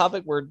decided on a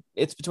topic where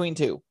it's between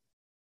two.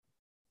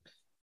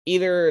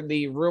 Either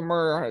the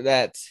rumor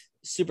that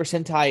Super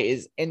Sentai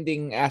is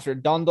ending after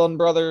Don Don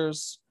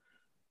Brothers,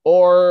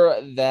 or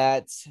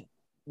that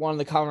one of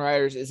the Kamen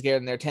Riders is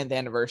getting their 10th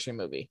anniversary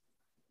movie.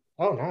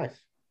 Oh, nice.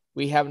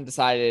 We haven't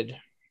decided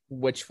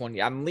which one.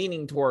 I'm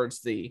leaning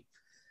towards the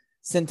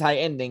Sentai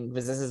ending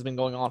because this has been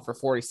going on for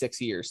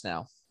 46 years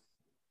now.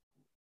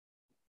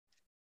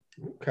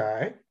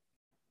 Okay.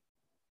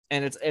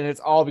 And it's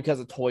all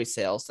because of toy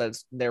sales.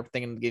 They're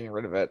thinking of getting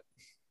rid of it.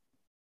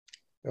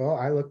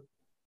 Oh,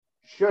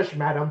 shush,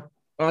 madam.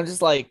 I'm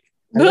just like,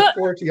 I look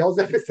forward to y'all's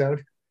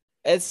episode.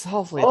 It's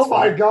hopefully. Oh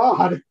my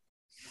God.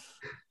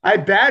 I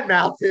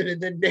badmouthed it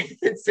and then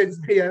Nathan sends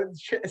me a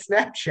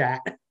Snapchat.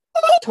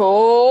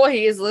 Oh,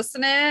 he's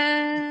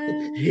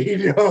listening. He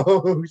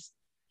knows.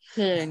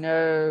 He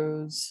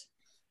knows.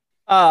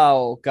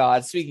 Oh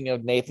God! Speaking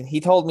of Nathan,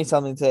 he told me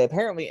something today.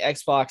 Apparently,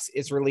 Xbox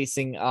is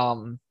releasing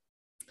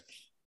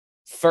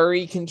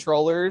furry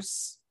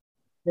controllers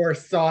for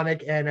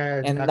Sonic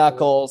and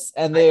Knuckles,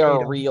 and they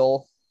are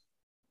real.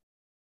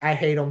 I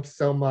hate them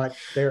so much.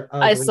 They're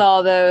ugly. I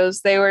saw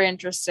those. They were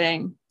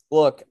interesting.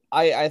 Look,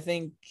 I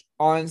think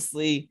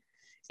honestly,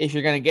 if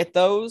you're gonna get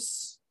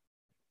those,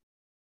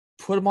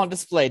 put them on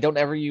display. Don't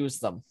ever use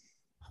them.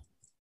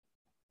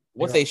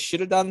 What they should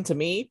have done to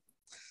me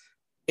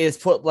is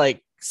put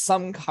like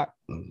some kind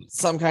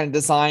of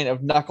design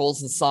of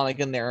Knuckles and Sonic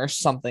in there or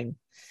something.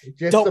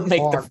 Don't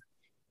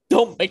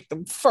make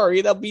them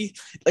furry. They'll be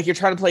like you're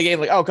trying to play a game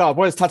like, oh God,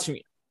 what is touching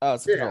me? Oh,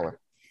 it's a controller.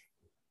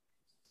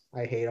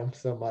 I hate them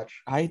so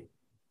much.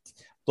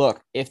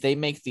 Look, if they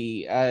make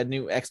the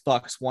new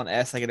Xbox One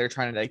S, like they're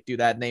trying to like do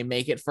that and they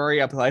make it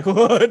furry, I'll be like,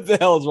 what the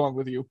hell is wrong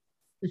with you?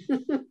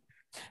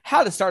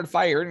 How to start a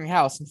fire in your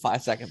house in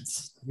 5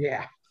 seconds.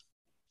 Yeah.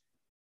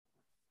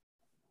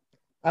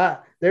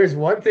 There's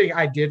one thing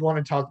I did want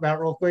to talk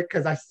about real quick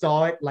because I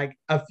saw it like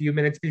a few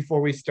minutes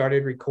before we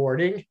started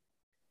recording.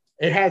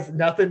 It has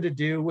nothing to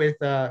do with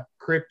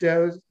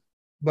cryptos,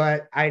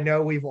 but I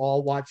know we've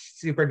all watched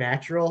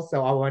Supernatural,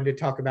 so I wanted to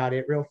talk about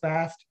it real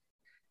fast.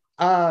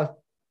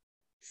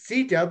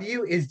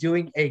 CW is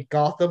doing a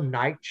Gotham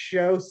Night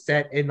show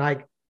set in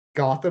like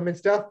Gotham and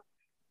stuff.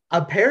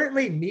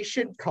 Apparently,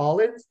 Nishan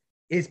Collins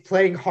is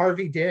playing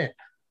Harvey Dent.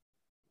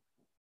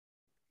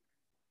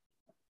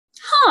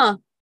 Huh.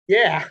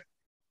 Yeah.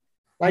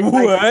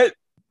 What?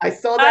 I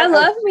saw that. I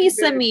love me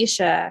some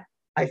Misha.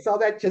 I saw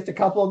that just a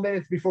couple of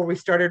minutes before we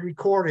started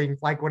recording,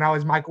 like when I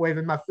was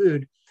microwaving my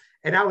food.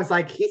 And I was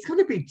like, he's going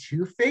to be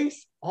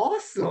Two-Face?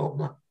 Awesome.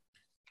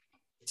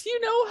 Do you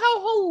know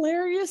how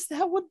hilarious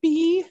that would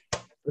be?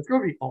 It's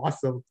going to be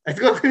awesome. It's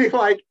going to be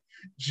like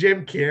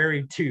Jim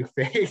Carrey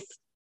Two-Face.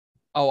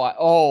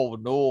 Oh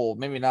no,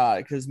 maybe not,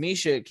 because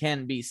Misha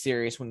can be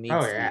serious when needs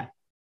to be.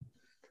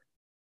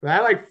 But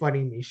I like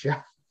funny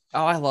Misha.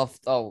 I love.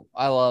 Oh,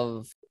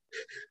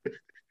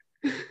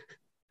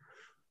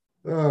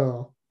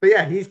 but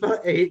yeah,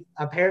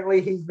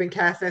 apparently he's been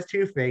cast as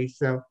Two-Face.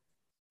 So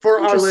for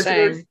our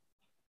listeners,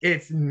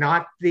 it's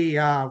not the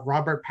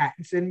Robert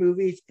Pattinson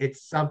movies.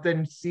 It's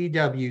something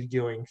CW's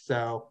doing.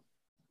 So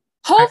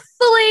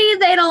hopefully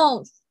they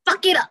don't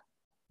fuck it up.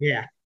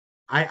 Yeah.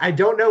 I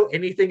don't know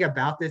anything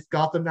about this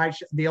Gotham Knight.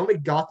 The only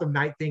Gotham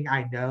Knight thing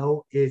I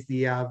know is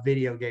the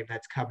video game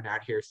that's coming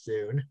out here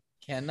soon.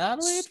 Cannot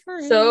wait for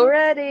it. So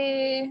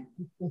ready.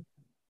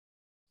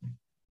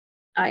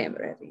 I am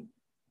ready.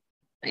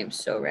 I am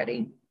so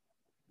ready.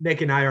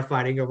 Nick and I are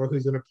fighting over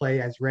who's going to play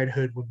as Red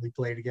Hood when we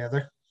play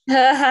together.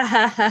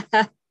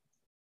 I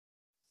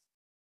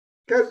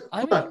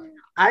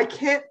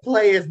can't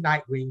play as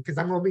Nightwing because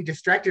I'm going to be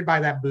distracted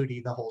by that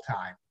booty the whole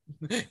time.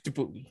 The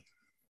booty.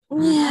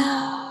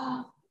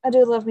 Yeah, I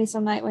do love me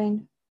some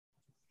Nightwing.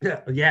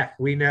 Yeah,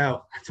 we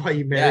know. That's why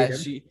you married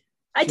him.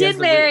 I did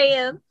marry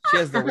him. She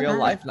has the real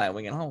life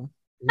Nightwing at home.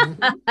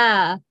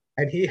 Mm-hmm.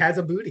 And he has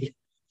a booty.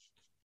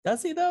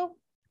 Does he though?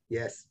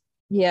 Yes.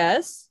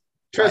 Yes.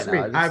 Trust me,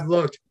 I've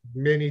looked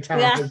many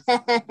times.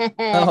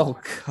 Oh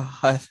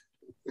God.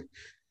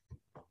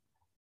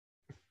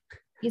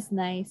 He's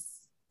nice.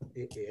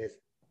 It is.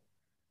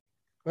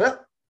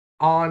 Well,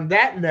 on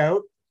that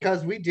note,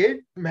 because we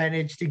did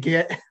manage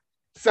to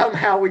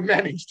somehow we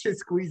managed to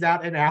squeeze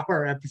out an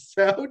hour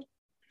episode.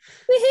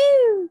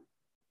 Woohoo!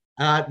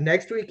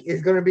 Next week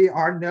is going to be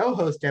our no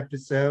host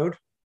episode.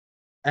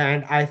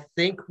 And I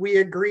think we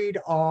agreed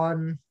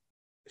on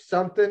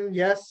something,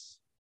 yes?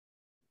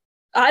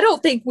 I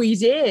don't think we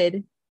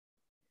did.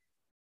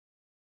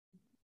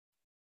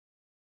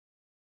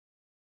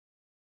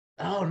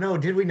 Oh, no,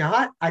 did we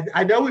not?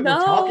 I know we were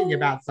talking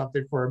about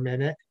something for a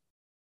minute.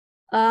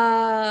 We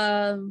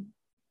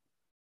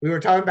were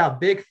talking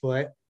about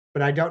Bigfoot,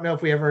 but I don't know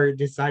if we ever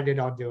decided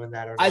on doing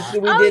that or not. We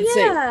did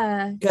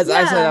say, because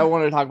I said I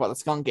wanted to talk about the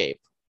skunk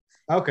ape.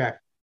 Okay.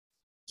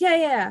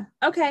 Yeah.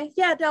 Okay.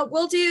 Yeah, no,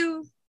 we'll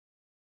do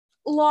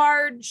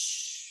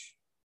large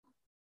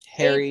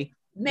hairy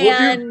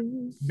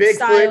man Bigfoot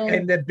style.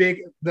 And the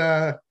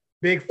Bigfoot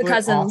the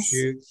cousins.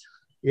 offshoots.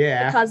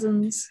 Yeah. The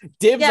cousins.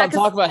 Dibs on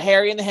talking about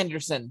Harry and the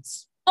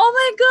Hendersons. Oh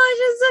my gosh,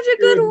 it's such a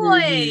good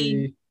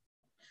one.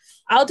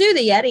 I'll do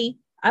the Yeti.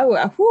 I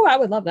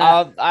would love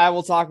that. I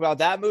will talk about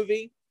that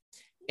movie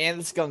and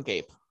the skunk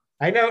ape.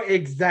 I know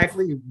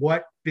exactly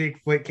what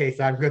Bigfoot case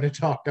I'm going to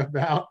talk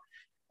about.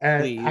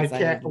 And please, I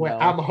can't wait.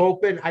 I'm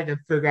hoping I can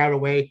figure out a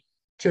way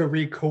to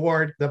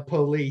record the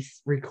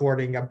police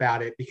recording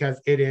about it because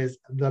it is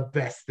the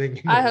best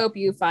thing. I hope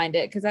you find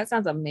it because that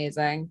sounds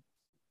amazing.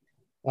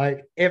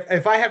 Like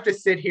if I have to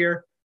sit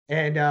here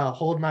and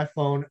hold my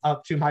phone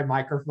up to my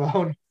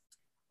microphone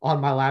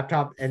on my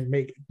laptop and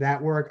make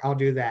that work, I'll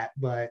do that.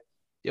 But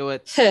do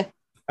it.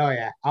 Oh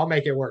yeah, I'll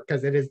make it work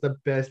because it is the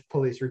best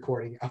police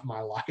recording of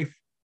my life.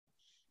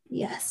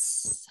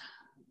 Yes.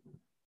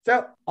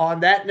 So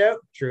on that note,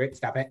 Truett,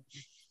 stop it.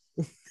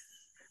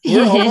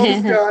 We're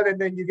almost done, and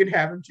then you can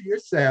have them to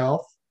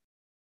yourself.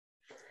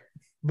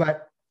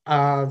 But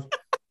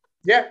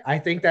yeah, I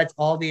think that's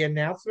all the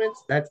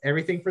announcements. That's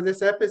everything for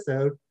this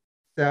episode.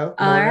 So,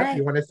 Mona,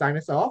 you want to sign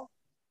us off?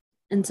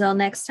 Until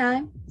next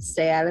time,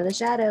 stay out of the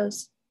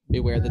shadows.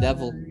 Beware the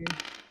devil.